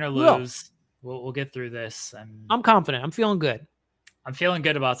 win or lose. We'll get through this. I'm confident. I'm feeling good. I'm feeling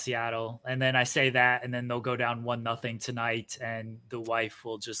good about Seattle. And then I say that, and then they'll go down 1-0 tonight, and the wife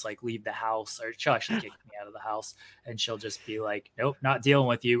will just like leave the house, or she'll actually kick me out of the house, and she'll just be like, "Nope, not dealing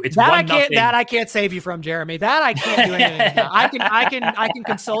with you." It's that 1-0. I can't save you from, Jeremy. That I can't do anything about. I can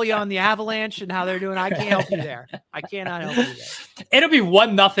console you on the Avalanche and how they're doing. I can't help you there. I cannot help you there. It'll be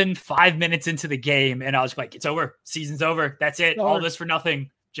 1-0 5 minutes into the game, and I'll just be like, "It's over. Season's over. That's it. All this for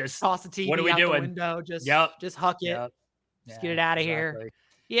nothing. Just toss the TV what are we out doing? The window. Just huck it. Yep. Just get it out of here."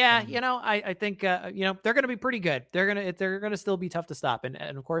 Yeah, I think they're going to be pretty good. They're going to still be tough to stop, and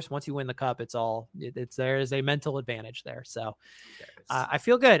of course, once you win the cup, there is a mental advantage there. So I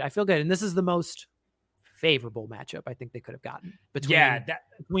feel good. And this is the most favorable matchup I think they could have gotten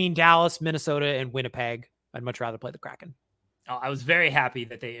between Dallas, Minnesota, and Winnipeg. I'd much rather play the Kraken. I was very happy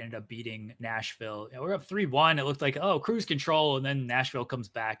that they ended up beating Nashville. We're up 3-1. It looked like, cruise control. And then Nashville comes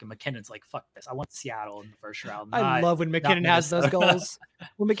back and McKinnon's like, fuck this. I want Seattle in the first round. I love when McKinnon has those goals.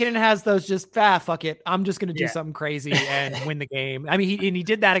 When McKinnon has those, just fuck it. I'm just going to do something crazy and win the game. I mean, he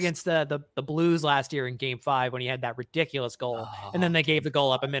did that against the Blues last year in Game 5 when he had that ridiculous goal. And then they gave the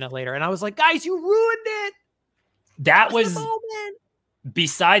goal up a minute later. And I was like, guys, you ruined it. That was the moment.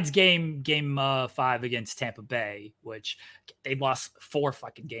 Besides game 5 against Tampa Bay, which they lost 4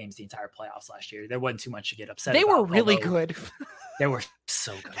 fucking games the entire playoffs last year. There wasn't too much to get upset about. They were really good. They were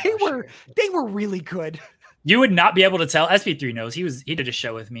so good. They were really good. You would not be able to tell. SP3 knows he did a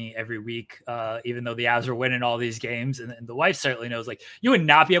show with me every week, even though the Avs were winning all these games. And the wife certainly knows, like, you would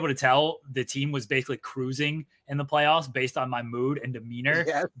not be able to tell the team was basically cruising in the playoffs based on my mood and demeanor.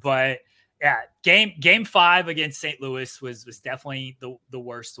 Yes. But yeah, game 5 against St. Louis was definitely the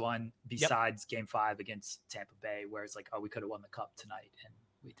worst one besides Game 5 against Tampa Bay, where it's like, we could have won the cup tonight and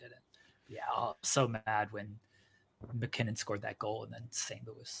we didn't. Yeah, I'm so mad when McKinnon scored that goal and then St.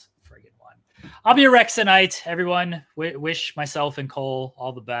 Louis friggin' won. I'll be a Rex tonight, everyone. Wish myself and Cole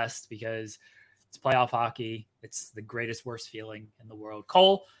all the best because it's playoff hockey. It's the greatest, worst feeling in the world.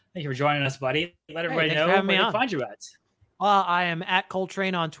 Cole, thank you for joining us, buddy. Let everybody know where to find you at. I am at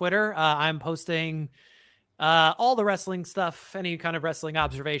Coltrane on Twitter. I'm posting all the wrestling stuff, any kind of wrestling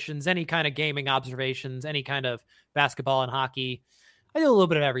observations, any kind of gaming observations, any kind of basketball and hockey. I do a little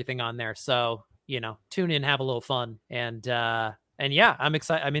bit of everything on there. So, tune in, have a little fun. And yeah, I'm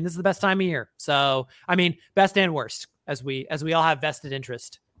excited. I mean, this is the best time of year. So, I mean, best and worst as we all have vested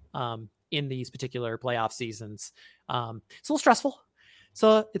interest in these particular playoff seasons. It's a little stressful.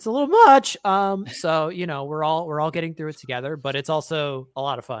 So it's a little much. So, we're all getting through it together, but it's also a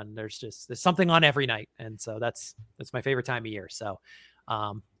lot of fun. There's something on every night. And so that's my favorite time of year. So,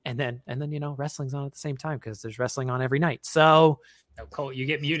 and then, wrestling's on at the same time because there's wrestling on every night. So Cole, you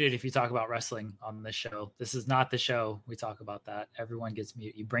get muted if you talk about wrestling on this show. This is not the show. We talk about that. Everyone gets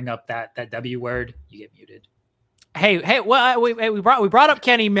muted. You bring up that W word, you get muted. Hey, well, we brought up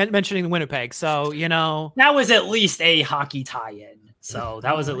Kenny mentioning Winnipeg. So, that was at least a hockey tie-in. So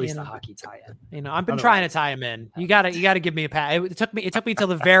that was at least a hockey tie-in. I've been trying to tie him in. You gotta give me a pat. It took me till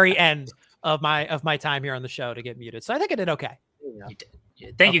the very end of my time here on the show to get muted. So I think I did okay. You did. Yeah.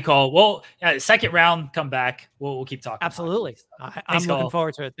 Thank you, Cole. Well, second round, come back. We'll keep talking. Absolutely. I'm looking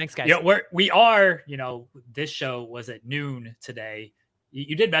forward to it. Thanks, guys. Yeah, we are. This show was at noon today.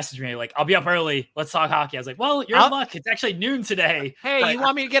 You did message me like, I'll be up early. Let's talk hockey. I was like, well, you're in luck. It's actually noon today. Hey, you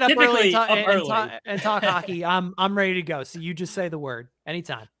want me to get up early and talk hockey? I'm ready to go. So you just say the word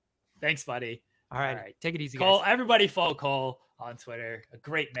anytime. Thanks, buddy. All right. Take it easy, Cole. guys. Everybody follow Cole on Twitter. A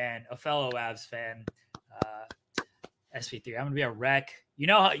great man, a fellow Avs fan. SP3. I'm gonna be a wreck. You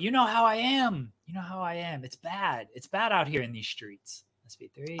know how I am. It's bad. It's bad out here in these streets.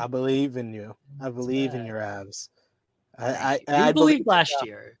 SP3. I believe in you. I believe in your Avs. I believed last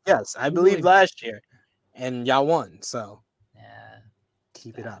year. Yes, I believed last year, and y'all won. So yeah,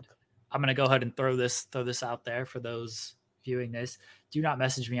 keep it up. I'm gonna go ahead and throw this out there for those viewing this. Do not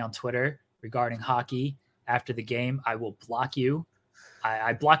message me on Twitter regarding hockey after the game. I will block you.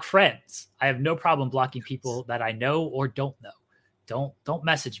 I block friends. I have no problem blocking people that I know or don't know. Don't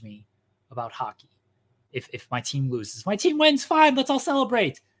message me about hockey. If my team loses, if my team wins, fine, let's all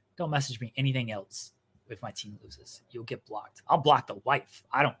celebrate. Don't message me anything else if my team loses. You'll get blocked. I'll block the wife.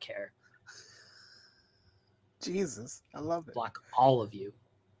 I don't care. Jesus, I love it. Block all of you.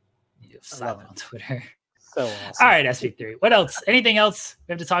 You have silent on Twitter. So awesome. All right, SP3. What else? Anything else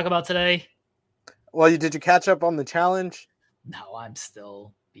we have to talk about today? Well, did you catch up on the challenge? No, I'm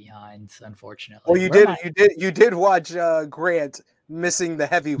still behind, unfortunately. Well, you did watch Grant missing the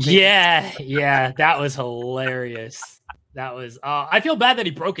heavyweight. Yeah, that was hilarious. That was I feel bad that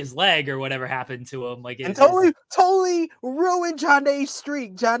he broke his leg or whatever happened to him. Like, and totally ruined Janae's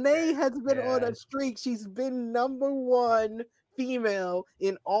streak. Janae has been on a streak. She's been number 1 female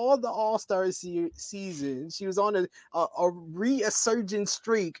in all the All-Star season. She was on a resurgent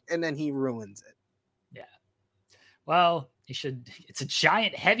streak, and then he ruins it. Yeah. Well, he should. It's a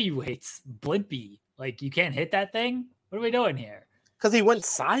giant heavyweights blimpy. Like, you can't hit that thing. What are we doing here? Because he went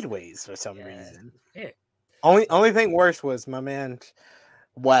sideways for some reason. Yeah. Only thing worse was my man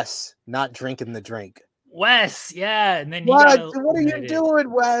Wes not drinking the drink. Wes, yeah, and then what are you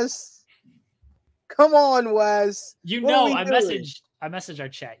doing, Wes? Come on, Wes. I messaged our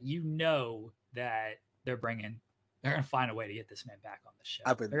chat. You know that they're gonna find a way to get this man back on the show.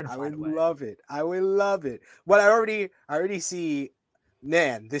 I would love it. I would love it. But I already see,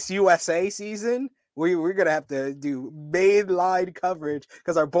 man, this USA season. We're gonna have to do mainline coverage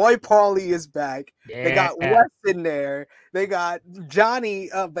because our boy Paulie is back. Yeah. They got Wes in there. They got Johnny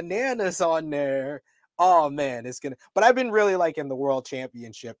Bananas on there. Oh man, it's gonna. But I've been really liking the World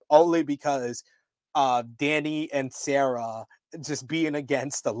Championship only because Danny and Sarah just being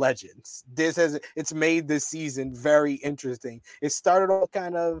against the legends. It's made this season very interesting. It started off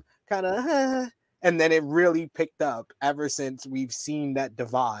kind of, and then it really picked up ever since we've seen that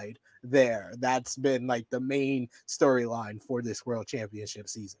divide there. That's been like the main storyline for this World Championship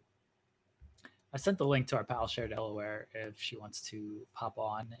season. I sent the link to our pal Cher Delaware if she wants to pop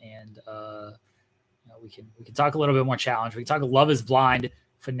on, and we can talk a little bit more challenge. We can talk Love is Blind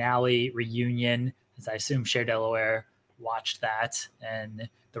finale reunion, as I assume Cher Delaware watched that. And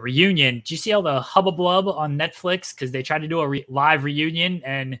the reunion, did you see all the hubbublub on Netflix because they tried to do a live reunion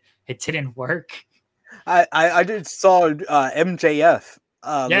and it didn't work? I just saw MJF.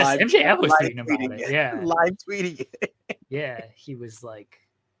 Yes, MJF was tweeting about it. Yeah, live tweeting it. Yeah, he was like,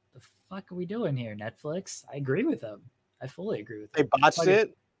 "The fuck are we doing here, Netflix?" I agree with him. I fully agree with him. They botched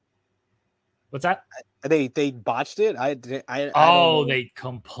it. What's that? They botched it. They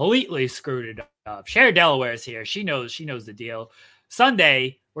completely screwed it up. Cher Delaware is here. She knows the deal.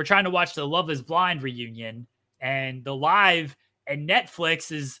 Sunday, we're trying to watch the Love is Blind reunion, and the live and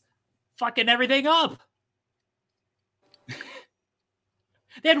Netflix is fucking everything up.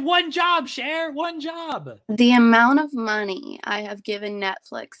 They had one job, Cher, one job. The amount of money I have given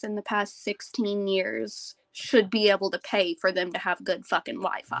Netflix in the past 16 years should be able to pay for them to have good fucking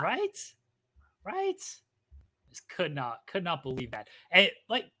Wi-Fi. Right. Just could not believe that. And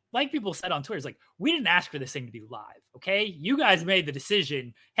like people said on Twitter, it's like, we didn't ask for this thing to be live, okay? You guys made the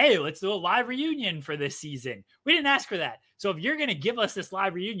decision, hey, let's do a live reunion for this season. We didn't ask for that. So if you're going to give us this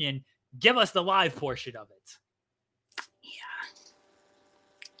live reunion, give us the live portion of it.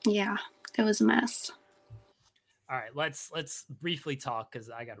 Yeah, it was a mess. All right, let's briefly talk because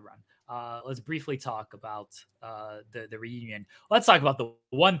I got to run. Let's briefly talk about the reunion. Let's talk about the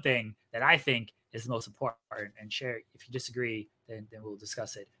one thing that I think is the most important. And Cher, if you disagree, then we'll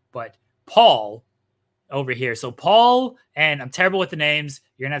discuss it. But Paul over here. So Paul, and I'm terrible with the names.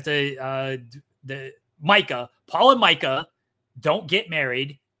 You're gonna have to Micah. Paul and Micah don't get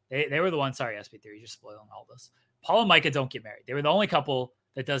married. They were the ones. Sorry, SP3, you're spoiling all this. Paul and Micah don't get married. They were the only couple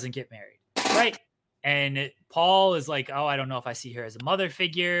that doesn't get married, right? And Paul is like, oh, I don't know if I see her as a mother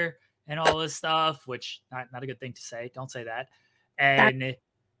figure and all this stuff, which not a good thing to say. Don't say that. And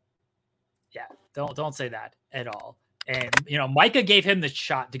yeah, don't say that at all. And, Micah gave him the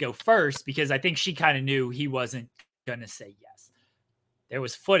shot to go first because I think she kind of knew he wasn't going to say yes. There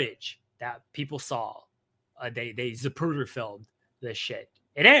was footage that people saw. They Zapruder filmed this shit.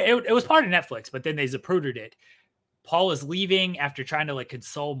 It was part of Netflix, but then they Zaprudered it. Paul is leaving after trying to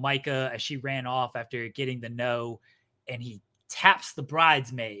console Micah as she ran off after getting the no, and he taps the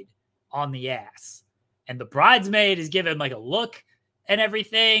bridesmaid on the ass. And the bridesmaid is giving a look and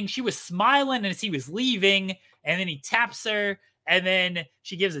everything. She was smiling as he was leaving, and then he taps her, and then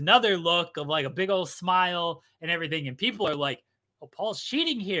she gives another look of a big old smile and everything. And people are like, oh, Paul's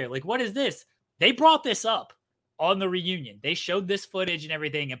cheating here. What is this? They brought this up on the reunion. They showed this footage and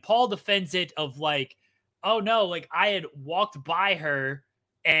everything, and Paul defends it of oh no, I had walked by her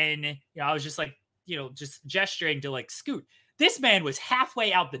and I was just just gesturing to scoot. This man was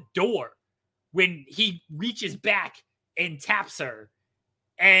halfway out the door when he reaches back and taps her.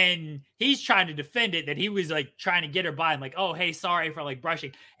 And he's trying to defend it, that he was like trying to get her by and like, oh, hey, sorry for like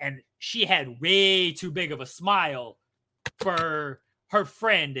brushing. And she had way too big of a smile for her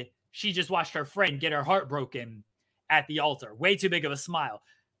friend. She just watched her friend get her heart broken at the altar. Way too big of a smile.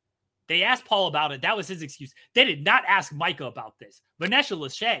 They asked Paul about it. That was his excuse. They did not ask Micah about this. Vanessa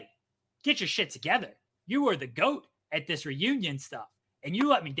Lachey, get your shit together. You were the GOAT at this reunion stuff. And you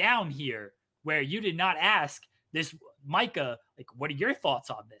let me down here where you did not ask this Micah, like, what are your thoughts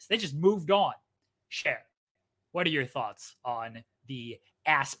on this? They just moved on. Cher, what are your thoughts on the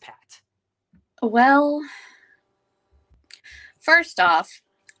ass pat? Well, first off,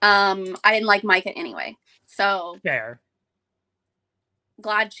 I didn't like Micah anyway. So fair.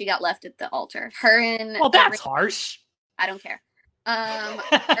 Glad she got left at the altar. Her and well, that's harsh. I don't care.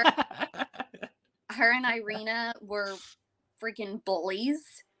 Her and Irina were freaking bullies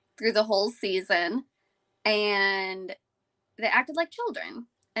through the whole season, and they acted like children,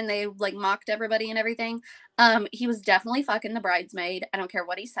 and they like mocked everybody and everything. He was definitely fucking the bridesmaid. I don't care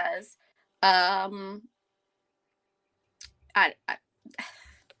what he says. I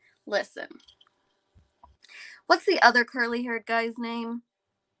listen. What's the other curly-haired guy's name?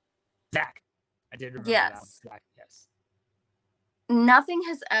 Zach. I did remember yes. that. Zach, yes. Nothing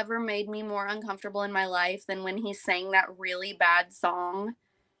has ever made me more uncomfortable in my life than when he sang that really bad song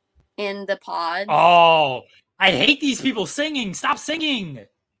in the pods. Oh, I hate these people singing. Stop singing.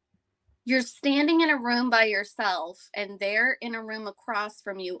 You're standing in a room by yourself, and they're in a room across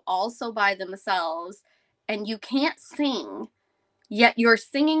from you also by themselves, and you can't sing, yet you're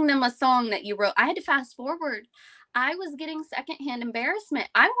singing them a song that you wrote. I had to fast forward. I was getting secondhand embarrassment.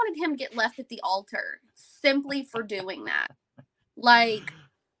 I wanted him to get left at the altar simply for doing that. Like,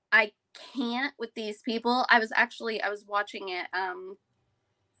 I can't with these people. I was watching it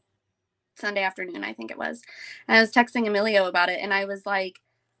Sunday afternoon, I think it was. And I was texting Emilio about it, and I was like,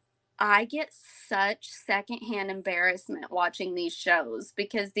 I get such secondhand embarrassment watching these shows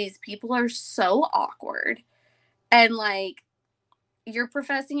because these people are so awkward. And like, you're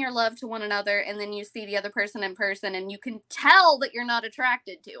professing your love to one another, and then you see the other person in person, and you can tell that you're not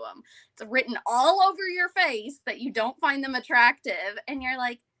attracted to them. It's written all over your face that you don't find them attractive, and you're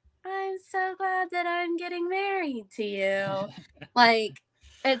like, I'm so glad that I'm getting married to you. Like,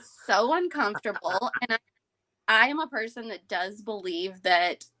 it's so uncomfortable. And I am a person that does believe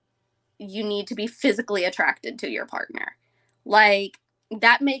that you need to be physically attracted to your partner. Like,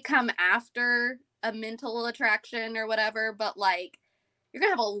 that may come after a mental attraction or whatever, but like, you're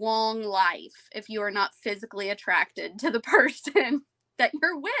going to have a long life if you are not physically attracted to the person that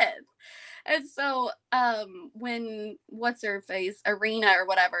you're with. And so when what's her face, Irina or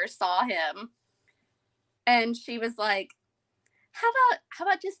whatever, saw him, and she was like, how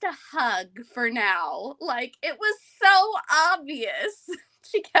about just a hug for now? Like, it was so obvious.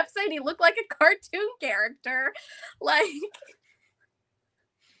 She kept saying he looked like a cartoon character. Like,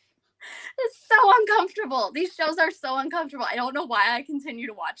 it's so uncomfortable. These shows are so uncomfortable. I don't know why I continue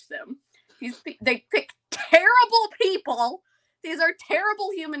to watch them. They pick terrible people. These are terrible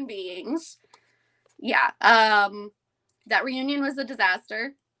human beings. Yeah. That reunion was a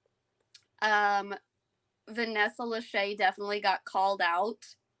disaster. Vanessa Lachey definitely got called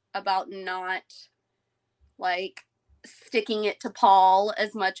out about not like sticking it to Paul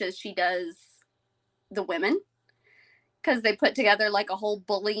as much as she does the women. Because they put together like a whole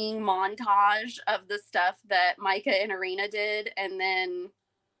bullying montage of the stuff that Micah and Irina did, and then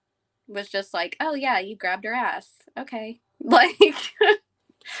was just like, oh yeah, you grabbed her ass. Okay. Like,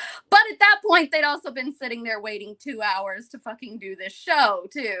 but at that point, they'd also been sitting there waiting 2 hours to fucking do this show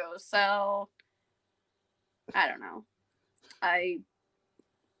too. So, I don't know. I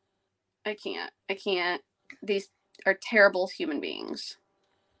can't. These are terrible human beings.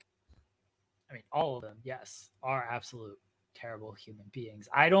 I mean, all of them, yes, are absolute terrible human beings.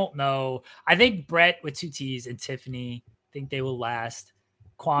 I don't know. I think Brett with 2 T's and Tiffany think they will last.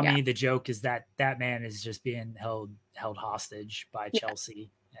 Kwame, the joke is that man is just being held hostage by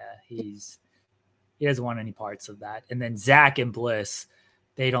Chelsea. Yeah, he doesn't want any parts of that. And then Zach and Bliss,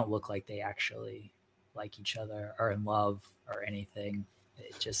 they don't look like they actually like each other or in love or anything.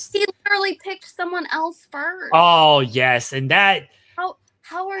 It just he literally picked someone else first. Oh yes, and that.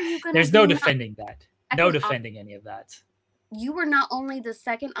 How are you going to... There's no defending that. No defending any of that. You were not only the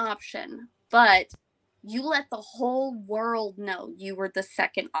second option, but you let the whole world know you were the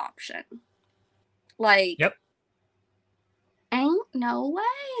second option. Like, yep. Ain't no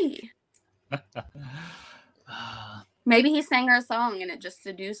way. Maybe he sang her a song and it just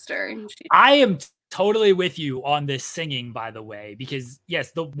seduced her. And I am totally with you on this singing, by the way, because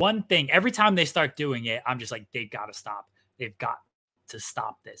yes, the one thing every time they start doing it, I'm just like, they've got to stop. They've got to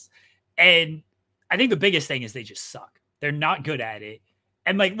stop this. And I think the biggest thing is they just suck. They're not good at it.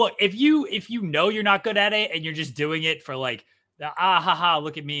 And like, look, if you know you're not good at it and you're just doing it for like the haha,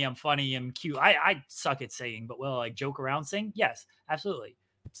 look at me, I'm funny, I'm cute. I suck at singing, but will I like joke around sing? Yes, absolutely.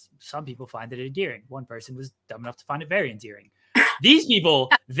 Some people find it endearing. One person was dumb enough to find it very endearing. These people,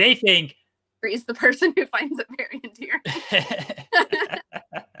 they think Is the person who finds it very endearing.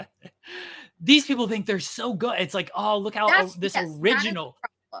 These people think they're so good. It's like, oh, look how this original.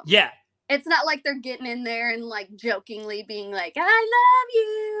 Yeah. It's not like they're getting in there and like jokingly being like, I love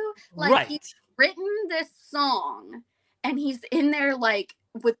you. Like right. He's written this song and he's in there like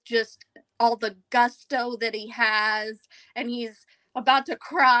with just all the gusto that he has and he's about to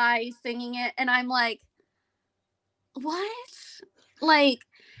cry singing it. And I'm like, what? Like,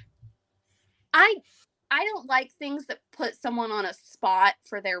 I don't like things that put someone on a spot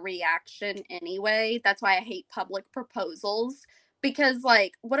for their reaction anyway. That's why I hate public proposals. Because,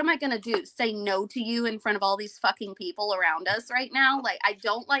 like, what am I going to do? Say no to you in front of all these fucking people around us right now? Like, I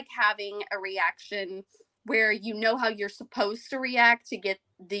don't like having a reaction where you know how you're supposed to react to get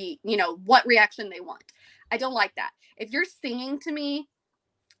the, you know, what reaction they want. I don't like that. If you're singing to me,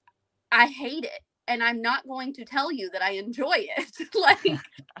 I hate it. And I'm not going to tell you that I enjoy it. Like,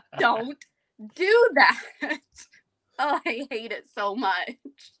 don't do that. Oh, I hate it so much.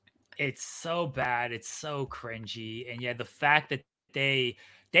 It's so bad. It's so cringy. And yeah, the fact that they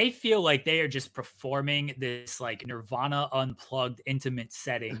feel like they are just performing this like Nirvana unplugged intimate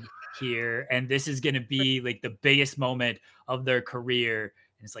setting here. And this is going to be like the biggest moment of their career.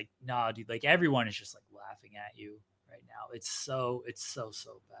 And it's like, nah, dude, like everyone is just like laughing at you right now. It's so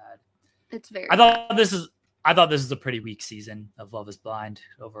bad. It's very I thought this is a pretty weak season of Love is Blind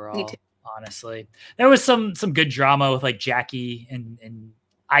overall. Me too. Honestly, there was some good drama with like Jackie and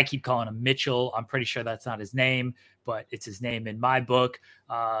I keep calling him Mitchell. I'm pretty sure that's not his name, but it's his name in my book.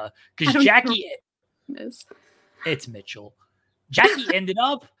 Because Jackie, it's Mitchell. Jackie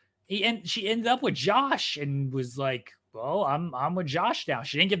she ended up with Josh and was like, well, I'm with Josh now.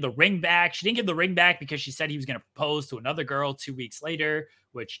 She didn't give the ring back. She didn't give the ring back because she said he was going to propose to another girl 2 weeks later,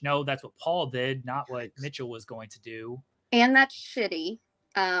 which no, that's what Paul did, not what Mitchell was going to do. And that's shitty.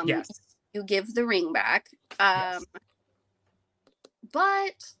 Yes. You give the ring back. Yes.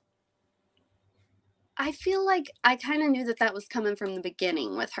 But I feel like I kind of knew that was coming from the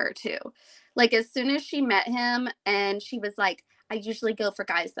beginning with her too. Like as soon as she met him and she was like, I usually go for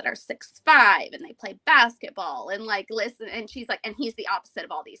guys that are 6'5" and they play basketball and like, listen. And she's like, and he's the opposite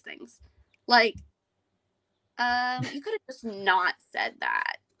of all these things. Like, you could have just not said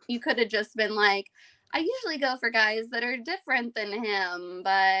that. You could have just been like, I usually go for guys that are different than him,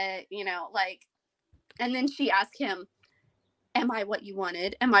 but you know, like, and then she asked him, am I what you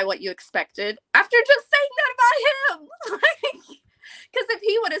wanted? Am I what you expected? After just saying that about him. Like, because if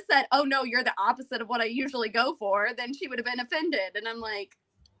he would have said, oh no, you're the opposite of what I usually go for, then she would have been offended. And I'm like,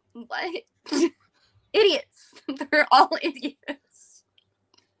 what? Idiots. They're all idiots.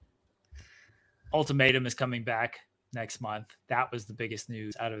 Ultimatum is coming back next month. That was the biggest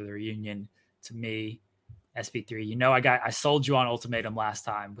news out of the reunion to me. SP3, you know, I sold you on Ultimatum last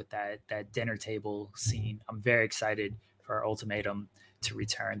time with that dinner table scene. I'm very excited for our Ultimatum to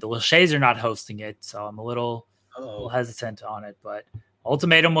return. The Lachey's are not hosting it, so I'm a little hesitant on it, but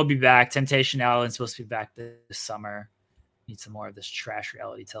Ultimatum will be back. Temptation Island's supposed to be back this summer. Need some more of this trash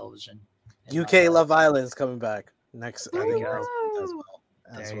reality television. UK Love Island's coming back next. There we go.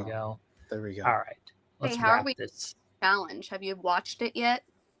 There we go. All right. Let's how are wrap we this. Challenge? Have you watched it yet?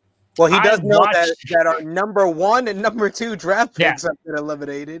 Well, he does know that our number 1 and number 2 draft picks have been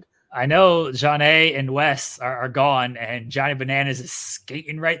eliminated. I know Johnny and Wes are gone, and Johnny Bananas is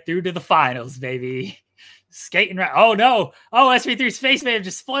skating right through to the finals, baby. Skating right. Oh, no. Oh, SP3 Space may have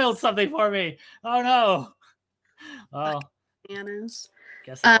just spoiled something for me. Oh, no. Well, Bananas.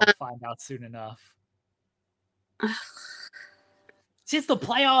 Guess I'll find out soon enough. See, it's the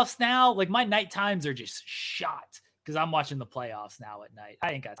playoffs now. Like, my night times are just shot because I'm watching the playoffs now at night.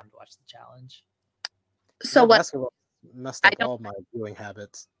 I ain't got time to watch the challenge. So what? Basketball messed up all my viewing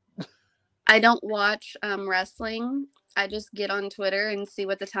habits. I don't watch wrestling. I just get on Twitter and see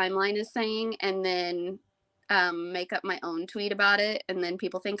what the timeline is saying and then make up my own tweet about it. And then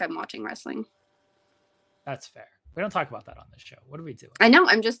people think I'm watching wrestling. That's fair. We don't talk about that on this show. What are we doing? I know.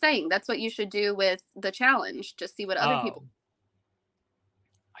 I'm just saying that's what you should do with the challenge. Just see what other people.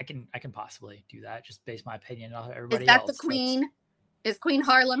 I can possibly do that. Just base my opinion on everybody else. Is that else. the queen? Is Queen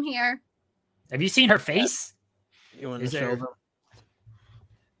Harlem here? Have you seen her face? You want to show them?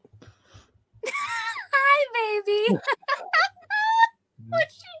 Hi, baby.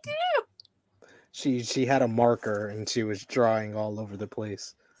 What'd she do? She had a marker and she was drawing all over the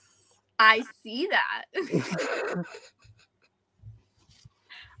place. I see that.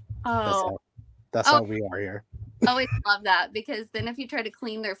 Oh. That's how we are here. I always love that, because then if you try to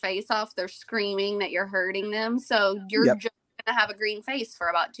clean their face off, they're screaming that you're hurting them. So you're just going to have a green face for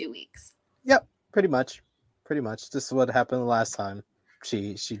about 2 weeks. Yep, pretty much. This is what happened the last time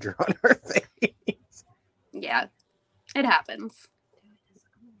she drew on her face. Yeah, it happens.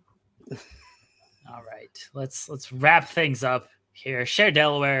 All right, let's wrap things up here. Share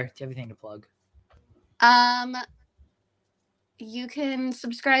Delaware. Do you have anything to plug? You can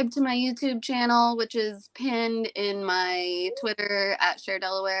subscribe to my YouTube channel, which is pinned in my Twitter at Share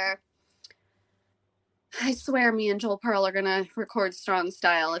Delaware. I swear me and Joel Pearl are going to record Strong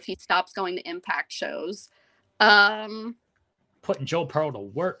Style if he stops going to Impact shows. Putting Joel Pearl to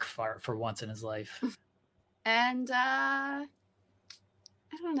work for once in his life. And I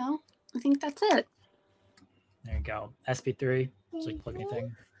don't know. I think that's it. There you go. SP3. Just like plug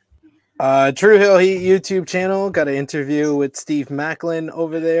anything. True Hill Heat YouTube channel. Got an interview with Steve Macklin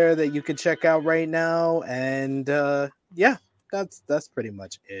over there that you can check out right now. And yeah, that's pretty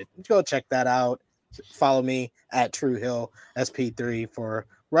much it. Go check that out. Follow me at True Hill SP3 for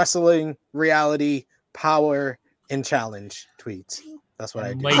wrestling, reality, power, and challenge tweets. That's what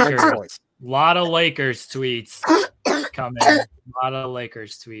I do. Lakers. A lot of Lakers tweets coming. A lot of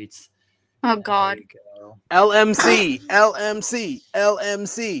Lakers tweets. Oh God. LMC.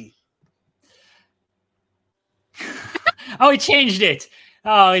 Oh, he changed it.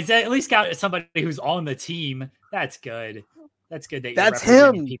 Oh, he's at least got somebody who's on the team. That's good. That's good. That's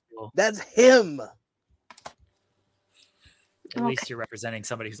him. People. That's him. At least you're representing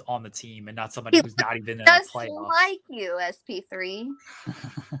somebody who's on the team and not somebody who's not even in a playoff. Just like you, SP3.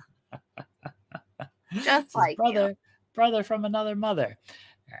 Just like brother from another mother.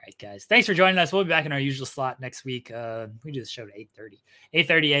 All right, guys. Thanks for joining us. We'll be back in our usual slot next week. We do the show at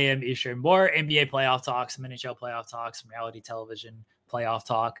 8:30 a.m. Eastern. More NBA playoff talk, some NHL playoff talk, some reality television playoff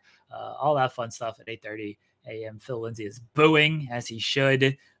talk, all that fun stuff at 8:30 a.m. Phil Lindsay is booing, as he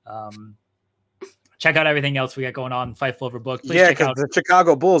should. Check out everything else we got going on. Fightful Overbooked. Please check out the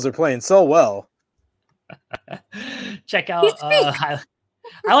Chicago Bulls are playing so well. Check out. I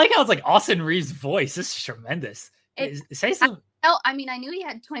like how it's like Austin Reeves' voice. This is tremendous. Say something. Oh, I mean, I knew he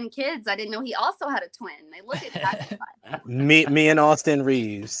had twin kids. I didn't know he also had a twin. They look at that. Me and Austin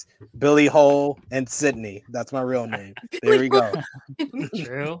Reeves, Billy Hole, and Sydney. That's my real name. There we go.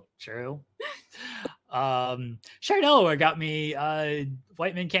 True. Share Delaware got me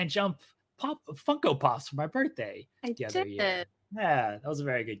White Men Can't Jump Funko Pops for my birthday the other year. Yeah, that was a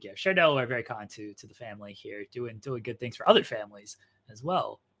very good gift. Share Delaware very kind to the family here, doing good things for other families as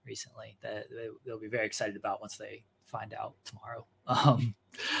well recently that they'll be very excited about once they find out tomorrow.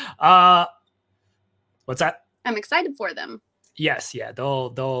 What's that? I'm excited for them. Yes, yeah, they'll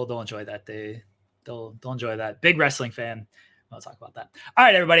enjoy that. They'll enjoy that. Big wrestling fan. I'll talk about that. All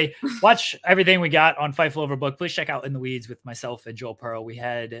right, everybody, watch everything we got on Fightful Overbooked. Please check out In the Weeds with myself and Joel Pearl. We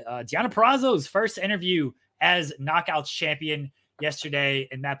had Deonna Purrazzo's first interview as Knockouts champion yesterday,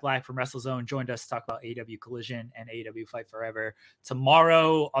 and Matt Black from WrestleZone joined us to talk about AEW Collision and AEW Fight Forever.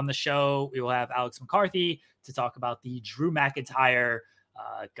 Tomorrow on the show, we will have Alex McCarthy to talk about the Drew McIntyre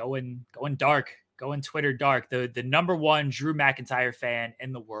going dark, going Twitter dark. The number one Drew McIntyre fan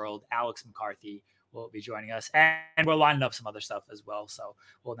in the world, Alex McCarthy, will be joining us, and we're lining up some other stuff as well. So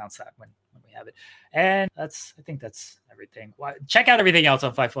we'll announce that when we have it. And I think that's everything. Check out everything else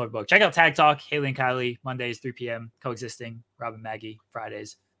on Fightful Overbooked. Check out Tag Talk, Haley and Kylie, Mondays, 3 p.m. Coexisting, Rob and Maggie,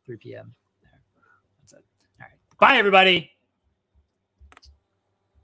 Fridays, 3 p.m. There. That's it. All right. Bye, everybody.